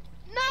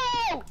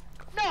 No!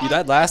 No! You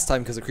died last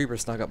time because the creeper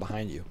snuck up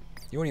behind you.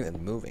 You weren't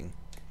even moving.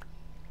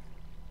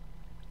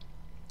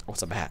 Oh,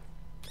 it's a bat.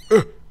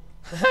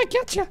 I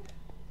gotcha!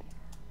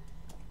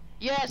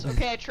 Yes,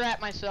 okay, I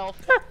trapped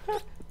myself.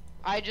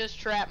 I just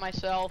trapped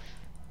myself.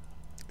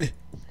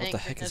 What the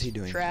heck is he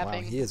doing?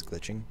 Trapping. Wow, he is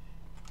glitching.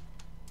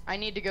 I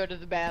need to go to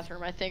the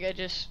bathroom. I think I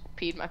just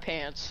peed my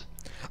pants.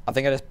 I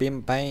think I just peed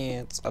my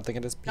pants. I think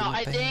I just peed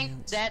my pants. No, I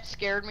think that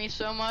scared me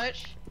so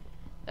much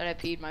that I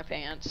peed my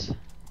pants.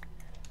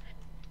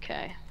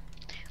 Okay.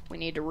 We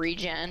need to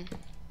regen.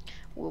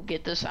 We'll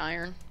get this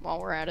iron while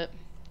we're at it.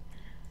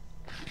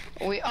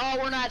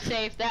 We're not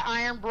safe. That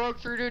iron broke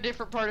through to a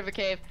different part of a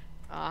cave.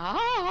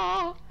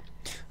 Ah.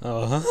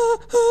 No,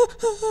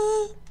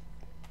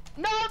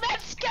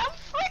 that's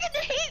friggin'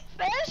 hate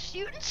fast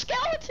shooting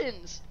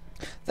skeletons.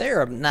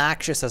 They're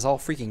obnoxious as all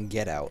freaking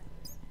get out.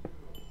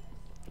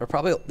 They're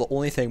probably the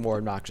only thing more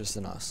obnoxious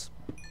than us.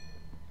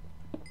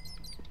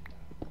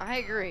 I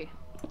agree.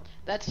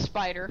 That's a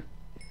spider.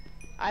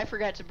 I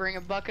forgot to bring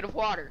a bucket of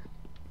water.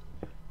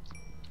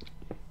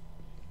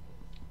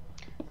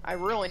 I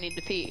really need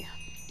to pee.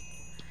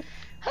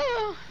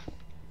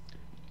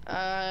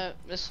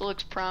 This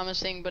looks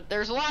promising, but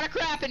there's a lot of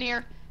crap in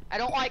here. I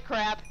don't like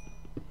crap.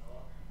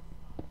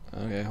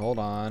 Okay, hold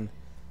on.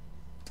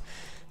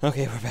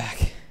 Okay, we're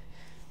back.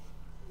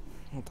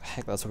 What the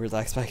heck? That's a weird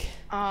lag spike.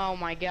 Oh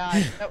my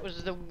god, that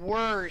was the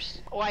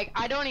worst. Like,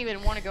 I don't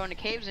even want to go into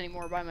caves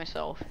anymore by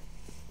myself.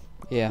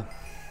 Yeah.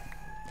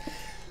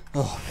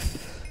 Oh.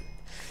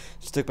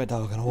 Just took my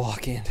dog on a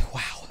walk in.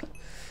 Wow.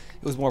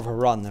 It was more of a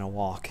run than a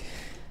walk.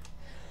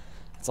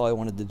 That's all I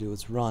wanted to do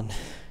was run.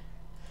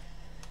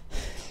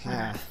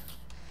 Ah.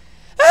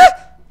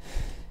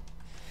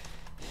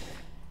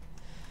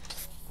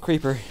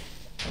 Creeper.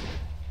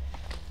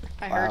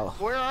 I heard.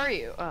 Where are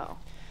you? Oh.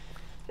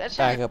 That's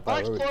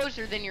much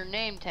closer than your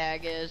name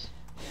tag is.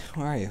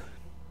 Where are you?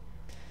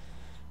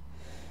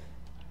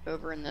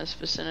 Over in this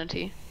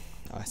vicinity.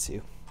 Oh, I see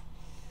you.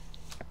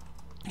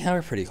 Yeah,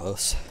 we're pretty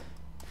close.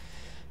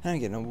 I'm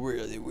getting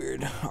really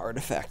weird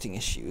artifacting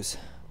issues.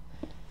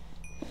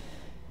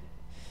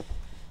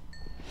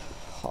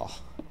 Oh.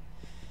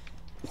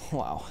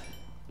 Wow.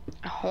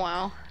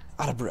 Wow.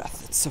 Out of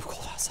breath. It's so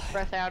cold outside.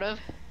 Breath out of?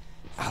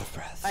 Out of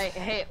breath.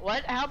 Hey,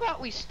 what? How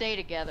about we stay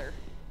together?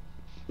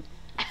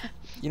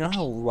 You know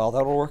how well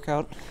that'll work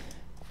out?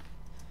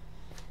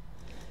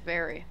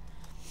 Very.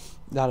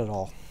 Not at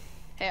all.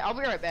 Hey, I'll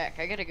be right back.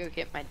 I gotta go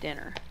get my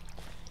dinner.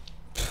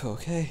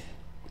 Okay.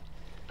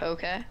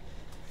 Okay.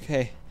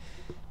 Okay.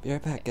 Be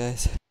right back,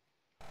 guys.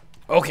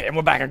 Okay, and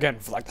we're back again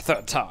for like the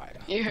third time.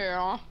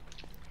 Yeah.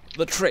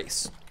 The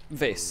trace.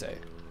 Vase.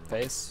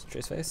 Face?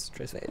 Trace face?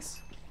 Trace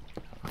face?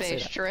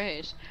 Face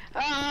trace.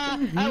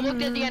 I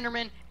looked at the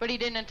Enderman, but he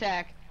didn't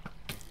attack.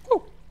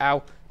 Ooh.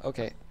 Ow.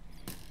 Okay.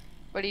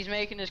 But he's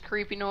making his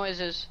creepy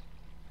noises.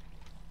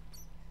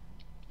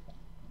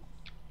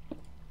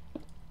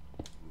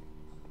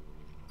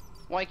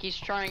 Like he's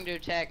trying to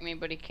attack me,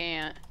 but he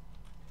can't.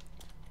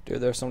 Dude,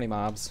 there's so many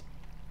mobs.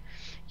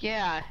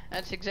 Yeah,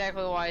 that's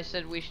exactly why I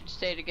said we should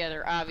stay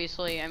together.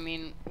 Obviously, I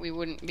mean, we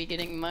wouldn't be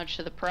getting much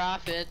of the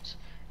profits,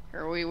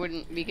 or we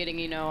wouldn't be getting,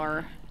 you know,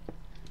 our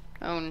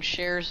own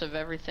shares of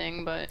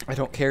everything, but... I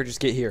don't care, just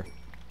get here.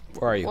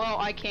 Where are you? Well,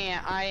 I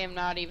can't. I am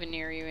not even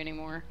near you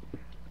anymore.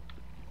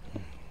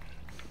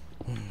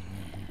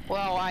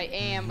 Well, I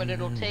am, but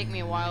it'll take me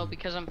a while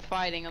because I'm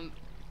fighting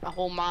a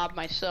whole mob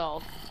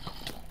myself.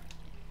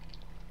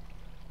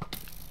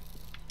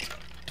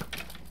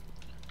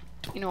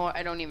 You know what?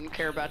 I don't even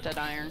care about that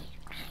iron.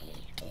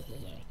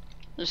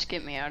 Just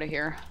get me out of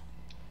here.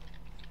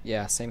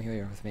 Yeah, same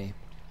here with me.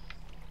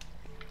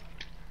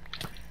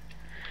 I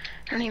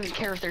don't even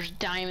care if there's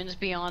diamonds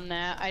beyond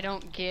that. I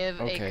don't give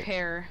a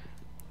care.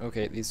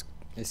 Okay, these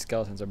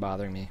skeletons are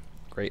bothering me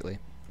greatly.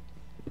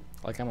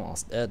 Like, I'm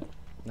almost dead.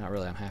 Not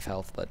really, I'm half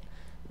health, but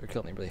they're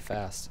killing me really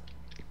fast.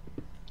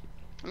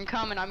 I'm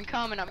coming, I'm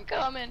coming, I'm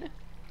coming!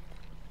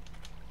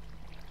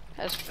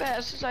 As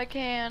fast as I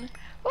can.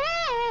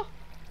 Woo!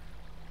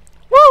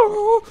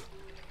 Woo!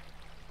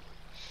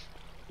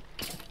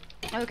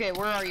 Okay,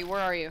 where are you?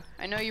 Where are you?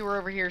 I know you were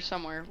over here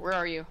somewhere. Where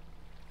are you?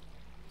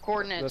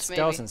 Coordinates, the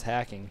skeleton's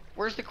hacking.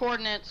 Where's the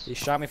coordinates? He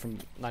shot me from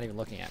not even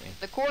looking at me.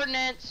 The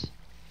coordinates!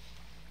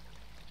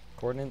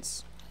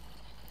 Coordinates?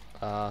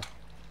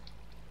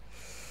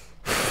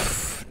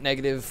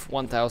 Negative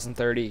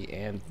 1030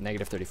 and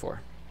negative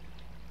 34.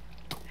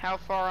 How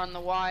far on the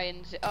Y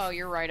and Z? Oh,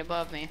 you're right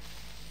above me.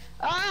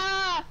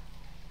 Ah!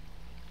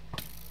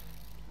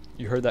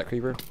 You heard that,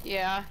 creeper?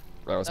 Yeah.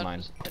 That was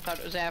mine. I thought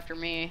it was after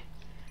me.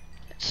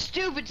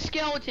 Stupid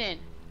skeleton!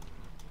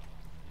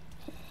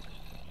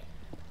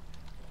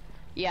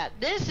 Yeah,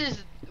 this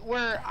is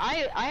where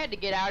I had to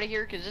get out of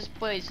here because this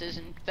place is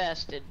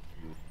infested.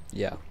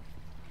 Yeah.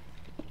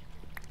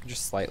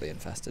 Just slightly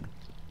infested.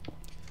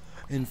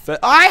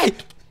 I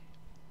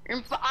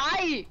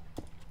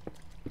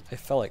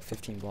fell like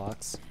 15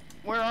 blocks.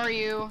 Where are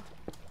you?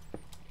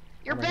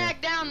 You're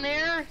back down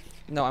there.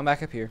 No, I'm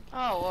back up here.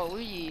 Oh,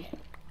 well,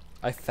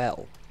 I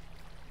fell.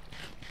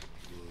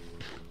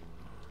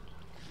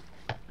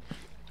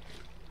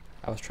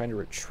 I was trying to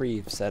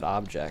retrieve said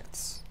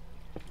objects.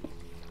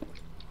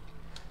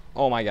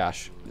 Oh my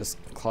gosh.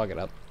 Just clog it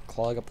up.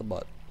 Clog up the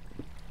butt.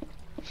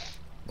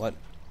 What?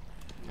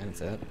 I didn't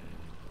say that.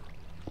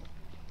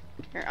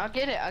 Here, I'll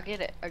get it, I'll get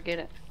it, I'll get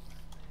it.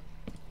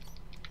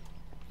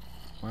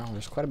 Wow,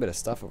 there's quite a bit of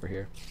stuff over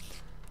here.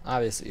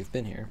 Obviously, you've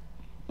been here.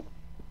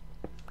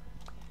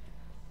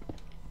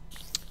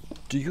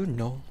 Do you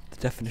know the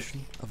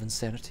definition of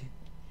insanity?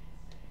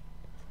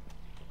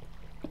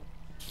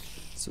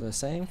 So the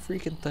same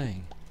freaking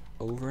thing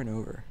over and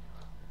over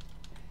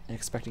and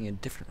expecting a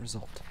different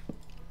result.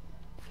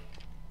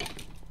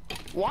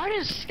 Why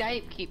does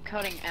Skype keep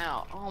cutting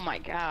out? Oh my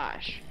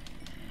gosh.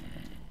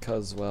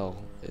 Cause, well,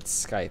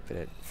 it's Skype and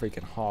it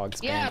freaking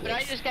hogs bandwidth. Yeah, but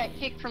I just got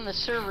kicked from the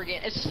server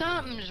again.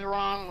 Something's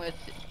wrong with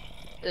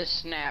this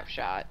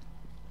snapshot.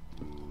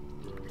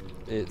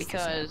 It's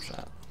because the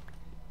snapshot.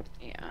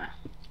 Yeah.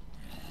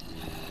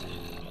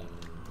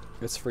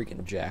 It's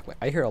freaking Jack.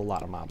 I hear a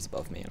lot of mobs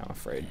above me and I'm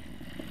afraid.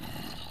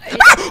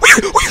 Help me!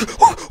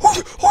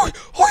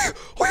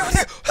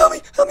 Help me!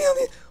 Help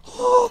me!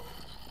 Oh.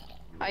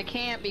 I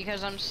can't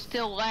because I'm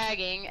still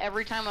lagging.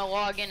 Every time I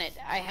log in,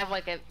 I have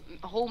like a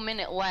whole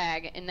minute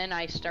lag, and then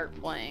I start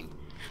playing.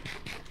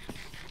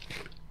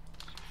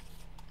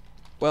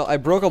 Well, I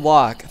broke a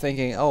block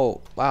thinking, oh,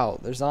 wow,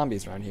 there's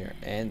zombies around here.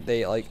 And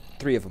they, like,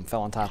 3 of them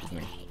fell on top of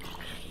me.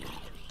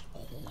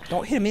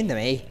 Don't hit them into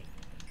me.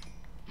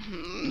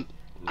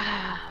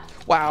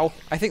 Wow,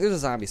 I think there's a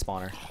zombie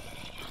spawner.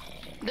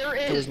 There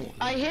is.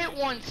 I hit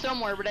one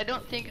somewhere, but I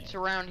don't think it's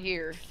around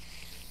here.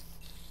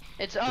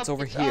 It's up. It's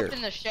over it's here. Up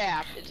in the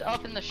shaft. It's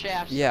up in the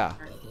shaft. Yeah.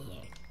 Somewhere.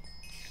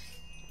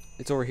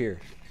 It's over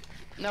here.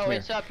 No, Come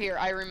it's here. up here.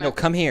 I remember. No,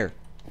 come here.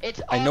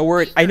 It's. I know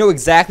where. I know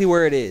exactly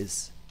where it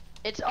is.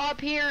 It's up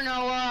here,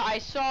 Noah. I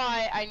saw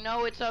it. I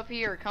know it's up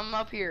here. Come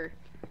up here.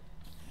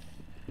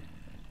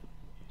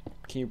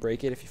 Can you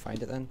break it if you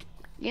find it then?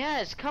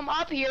 Yes, come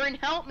up here and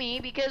help me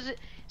because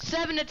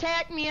 7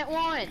 attacked me at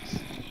once.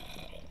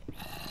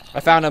 I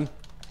found him.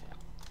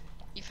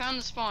 You found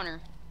the spawner.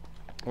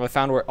 Well, I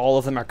found where all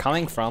of them are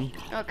coming from.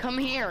 Oh, come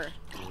here.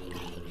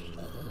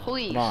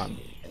 Please. Come on.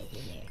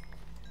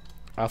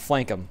 I'll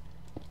flank them.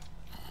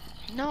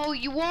 No,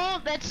 you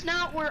won't. That's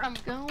not where I'm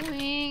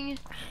going.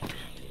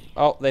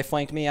 Oh, they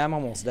flanked me. I'm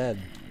almost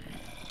dead.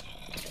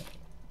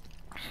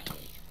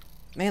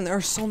 Man, there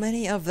are so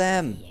many of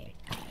them.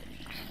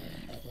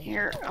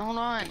 Here, hold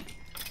on.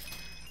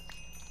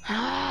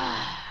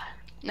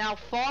 Now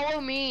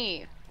follow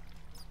me.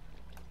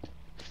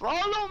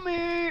 Follow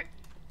me.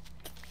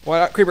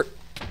 What? Creeper.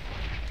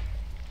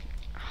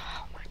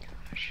 Oh my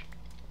gosh.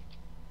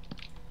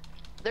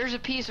 There's a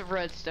piece of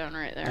redstone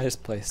right there. I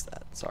just placed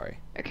that. Sorry.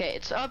 Okay,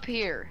 it's up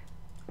here.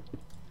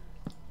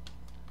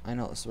 I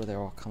know this is where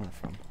they're all coming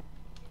from.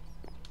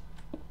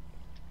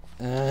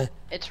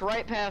 It's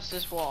right past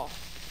this wall.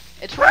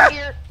 It's right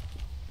here.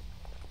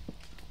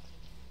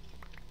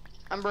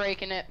 I'm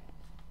breaking it.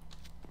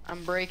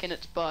 I'm breaking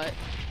its butt.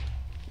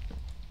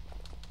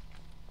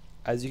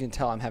 As you can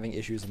tell, I'm having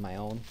issues of my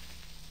own.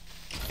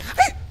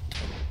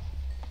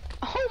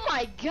 Oh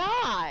my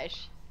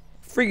gosh!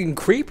 Freaking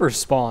creeper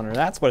spawner,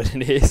 that's what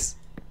it is.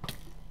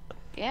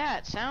 Yeah,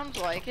 it sounds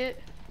like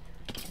it.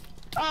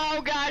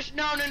 Oh gosh,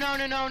 no no no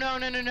no no no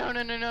no no no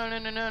no no no no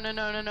no no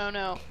no no no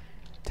no.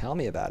 Tell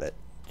me about it.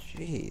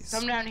 Jeez.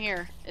 Come down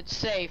here. It's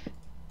safe.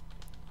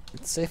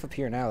 It's safe up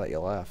here now that you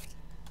left.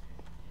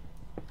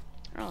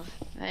 Oh,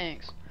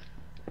 thanks.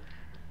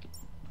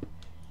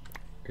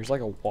 There's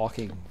like a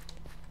walking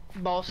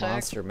Ball sack.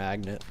 monster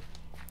magnet.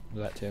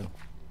 That too.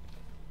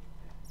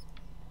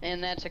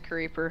 And that's a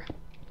creeper.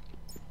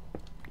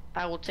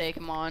 I will take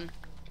him on.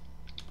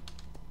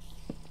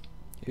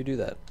 You do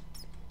that.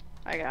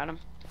 I got him.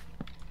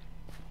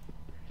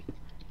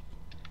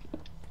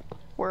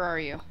 Where are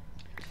you?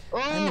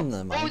 I'm in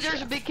the mine there's a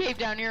shaft. big cave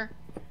down here.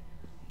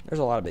 There's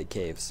a lot of big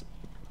caves.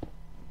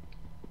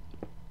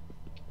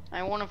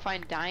 I want to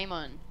find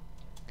diamond.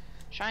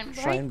 Shine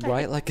bright. Shine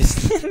bright like a.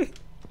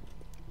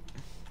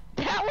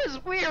 That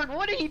was weird.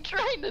 What are you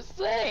trying to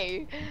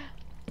say?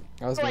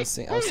 I was gonna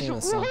sing. I was singing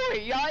this song.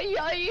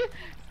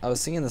 I was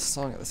singing this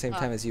song at the same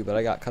time as you, but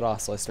I got cut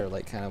off, so I started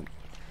like kind of.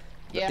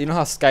 Yeah. You know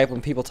how Skype,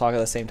 when people talk at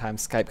the same time,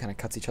 Skype kind of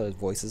cuts each other's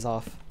voices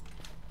off.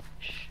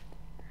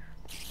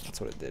 That's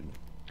what it did.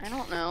 I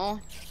don't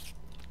know.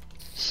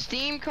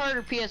 Steam card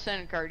or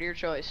PSN card? Your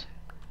choice.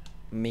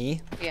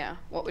 Me? Yeah.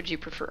 What would you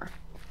prefer?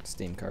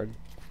 Steam card.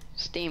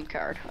 Steam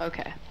card.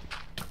 Okay.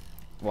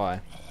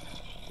 Why?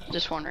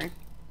 Just wondering.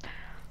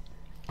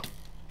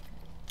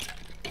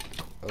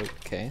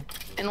 Okay.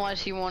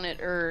 Unless you want it,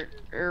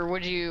 or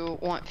would you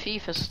want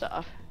FIFA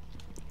stuff?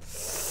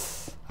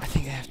 I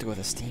think I have to go with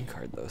a Steam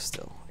card though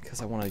still,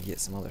 because I want to get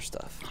some other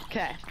stuff.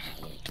 Okay.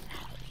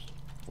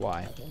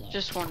 Why?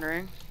 Just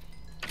wondering.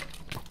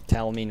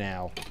 Tell me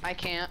now. I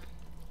can't.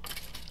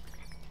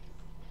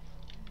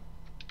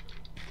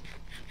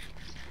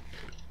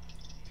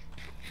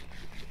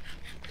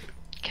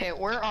 Okay,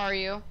 where are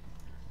you?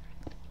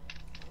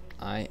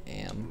 I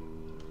am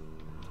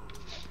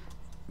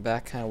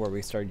back kind of where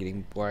we started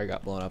getting, where I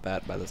got blown up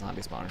at by the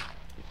zombie spawner.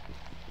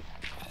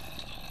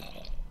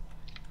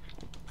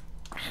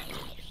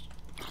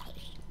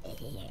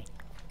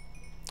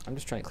 I'm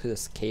just trying to clear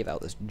this cave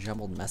out, this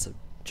jumbled mess of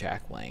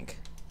jack-wank.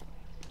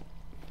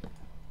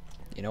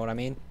 You know what I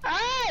mean?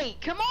 Hey,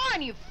 come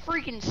on, you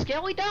freaking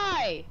skelly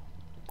die!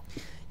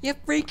 You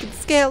freaking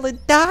skelly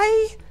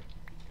die!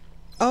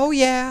 Oh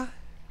yeah.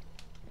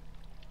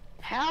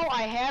 How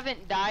I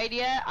haven't died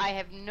yet, I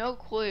have no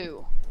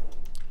clue.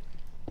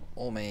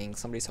 Oh man,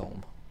 somebody's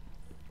home.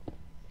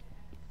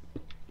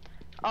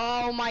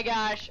 Oh my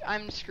gosh,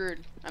 I'm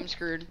screwed. I'm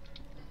screwed.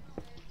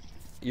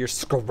 You're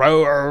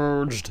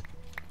Scrooged!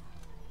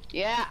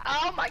 Yeah,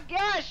 oh my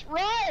gosh,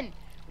 run!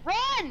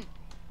 Run!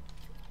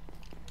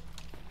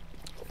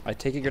 I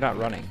take it you're not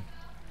running.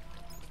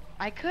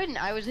 I couldn't,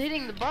 I was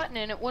hitting the button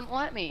and it wouldn't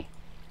let me.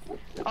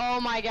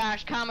 Oh my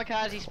gosh,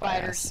 kamikaze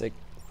spiders. Classic.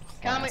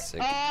 Classic.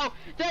 Oh,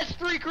 that's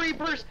 3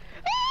 creepers!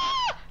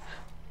 Ah!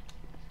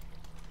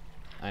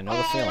 I know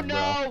the feeling,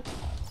 no.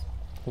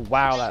 bro.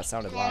 Wow, that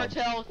sounded loud.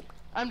 Health.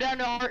 I'm down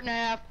to heart and a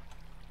half.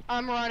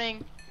 I'm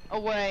running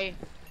away.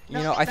 You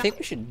know, I think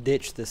we should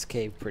ditch this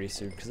cave pretty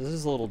soon, because this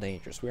is a little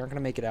dangerous. We aren't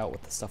going to make it out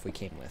with the stuff we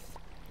came for.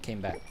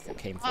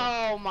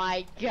 Oh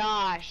my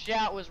gosh,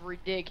 that was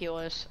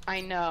ridiculous. I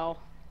know.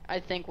 I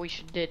think we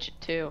should ditch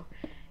it too.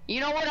 You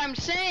know what I'm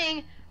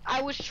saying?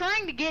 I was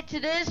trying to get to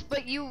this,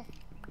 but you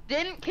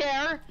didn't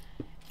care.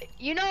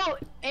 You know,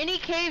 any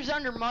caves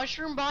under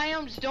mushroom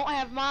biomes don't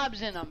have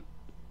mobs in them.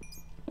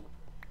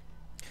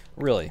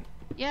 Really?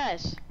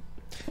 Yes.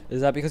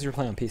 Is that because you're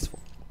playing on peaceful?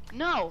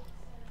 No.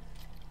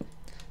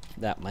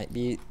 That might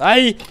be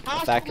the fact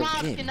Hostile of the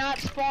mobs game. cannot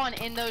spawn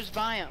in those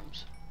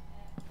biomes.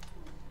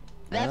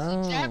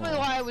 That's exactly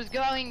why I was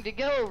going to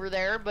go over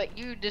there, but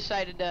you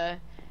decided to...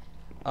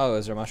 Oh,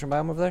 is there a mushroom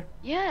biome over there?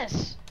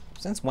 Yes.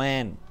 Since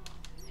when?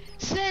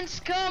 Since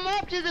come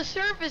up to the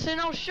surface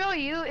and I'll show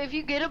you if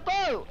you get a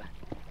boat.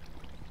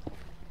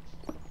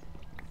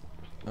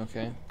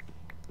 Okay.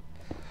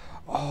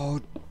 Oh,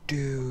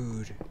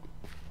 dude.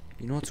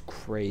 You know what's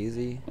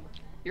crazy?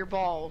 Your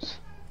balls.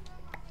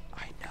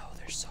 I know,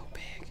 they're so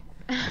big.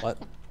 What?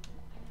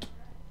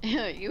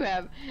 You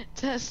have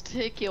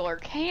testicular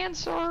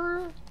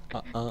cancer.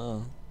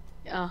 Uh-huh.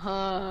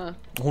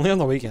 Only on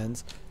the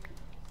weekends.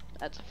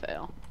 That's a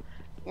fail.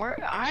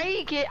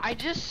 I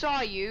just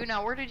saw you.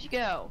 Now where did you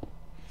go?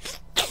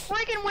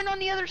 Freaking went on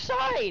the other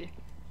side.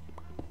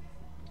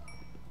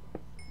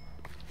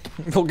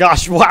 Oh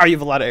gosh, wow, you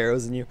have a lot of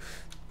arrows in you.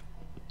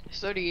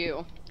 So do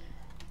you.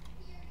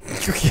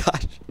 Oh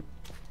gosh.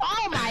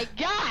 Oh my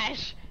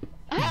gosh!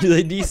 Do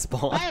they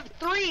despawn? I have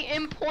 3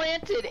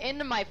 implanted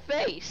into my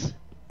face.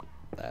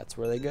 That's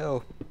where they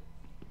go.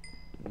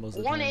 Most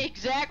of the One time.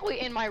 exactly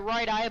in my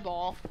right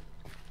eyeball.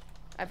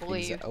 I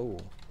believe. Oh.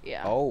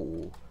 Yeah.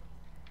 Oh.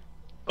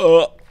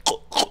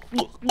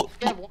 You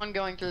have one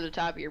going through the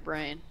top of your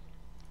brain.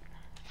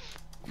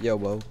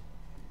 Yobo.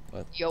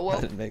 What? Yo-wo?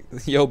 I didn't make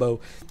Yobo.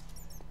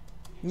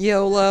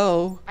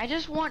 YOLO. I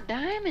just want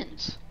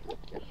diamonds.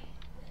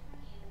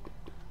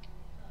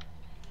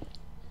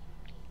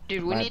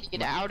 Dude, we need to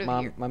get out of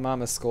here. My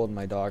mom is scolding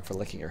my dog for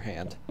licking her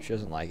hand. She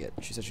doesn't like it.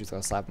 She said she's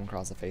gonna slap him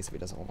across the face if he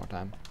does it one more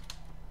time.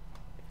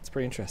 It's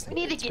pretty interesting.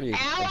 We need to get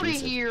out of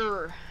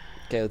here.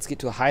 Okay, let's get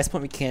to the highest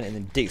point we can and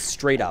then dig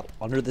straight up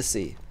under the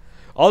sea.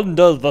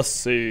 Under the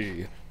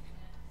sea.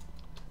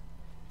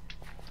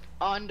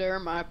 Under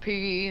my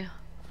penis.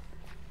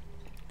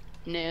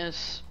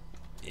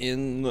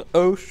 In the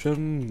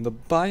ocean, the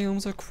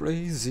biomes are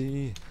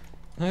crazy.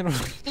 I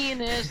don't.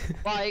 Penis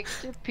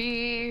likes to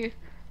pee.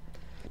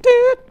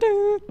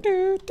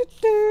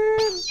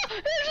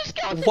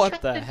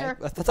 What the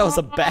heck? I thought that was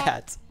a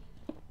bat.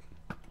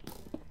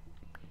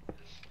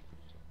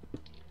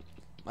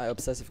 My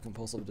obsessive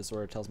compulsive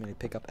disorder tells me to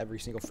pick up every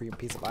single freaking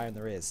piece of iron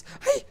there is.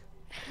 Hey!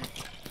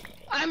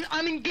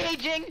 I'm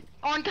engaging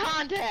on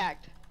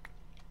contact.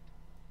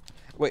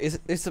 Wait,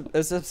 it's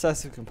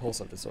obsessive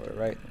compulsive disorder,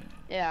 right?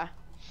 Yeah.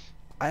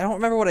 I don't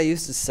remember what I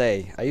used to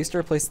say. I used to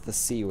replace the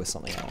C with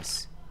something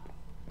else.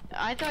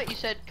 I thought you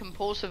said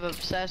compulsive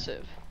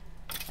obsessive.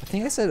 I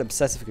think I said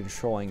obsessive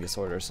controlling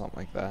disorder or something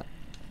like that.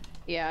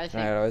 Yeah, I think.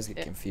 And I'd always get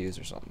confused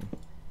or something.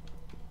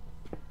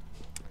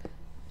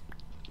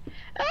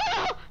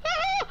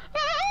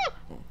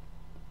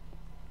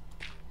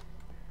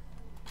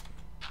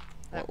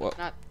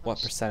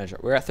 What percentage?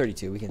 We're at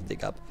 32. We can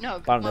dig up. No,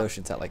 Bottom of the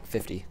ocean's at like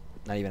 50.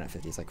 Not even at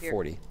 50. It's like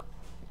 40.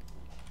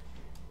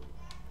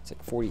 It's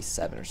like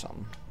 47 or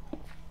something.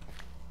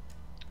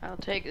 I'll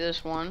take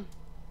this one.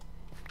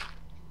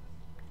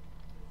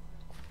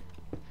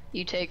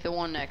 You take the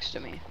one next to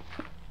me.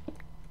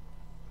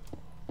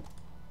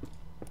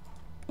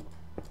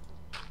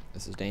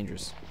 This is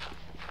dangerous.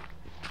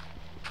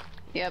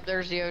 Yep,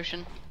 there's the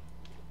ocean.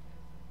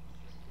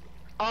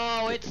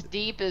 Oh, it's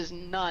deep as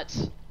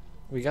nuts.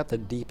 We got the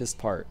deepest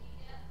part.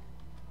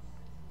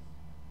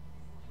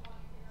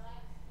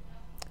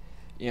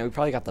 You know, we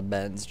probably got the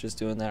bends just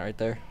doing that right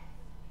there.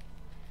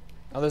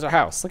 Oh, there's our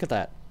house. Look at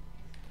that.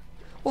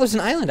 Well, there's an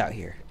island out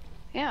here.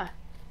 Yeah.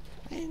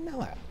 I didn't know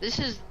that. This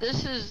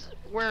is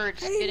where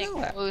it's getting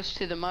close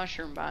to the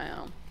mushroom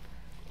biome.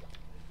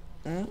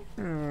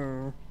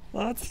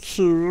 That's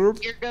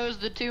cute. Here goes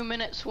the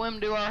 2-minute swim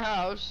to our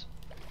house.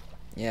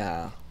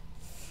 Yeah.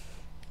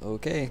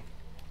 Okay.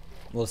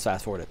 We'll just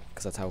fast forward it,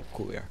 because that's how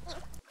cool we are.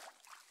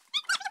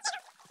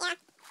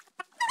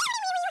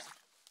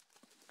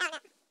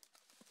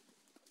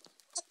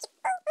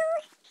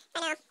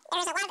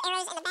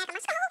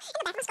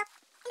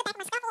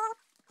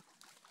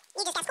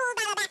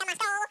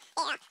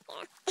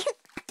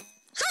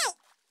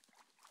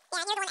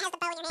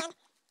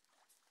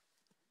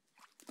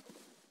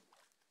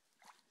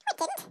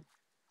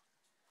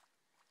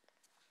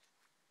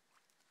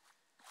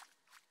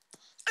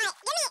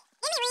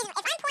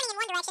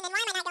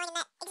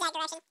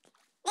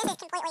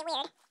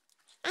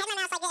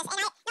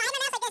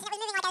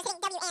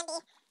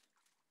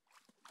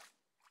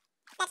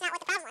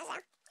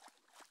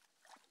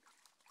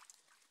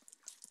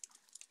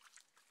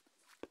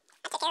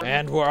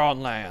 And we're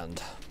on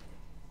land.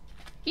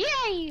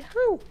 Yay!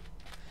 Woo!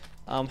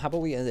 How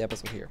about we end the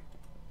episode here?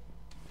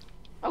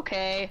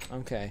 Okay.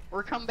 Okay.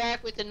 We'll come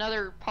back with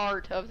another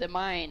part of the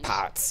mine.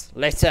 Parts.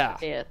 Later.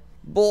 Yeah.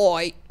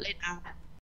 Boy! Later.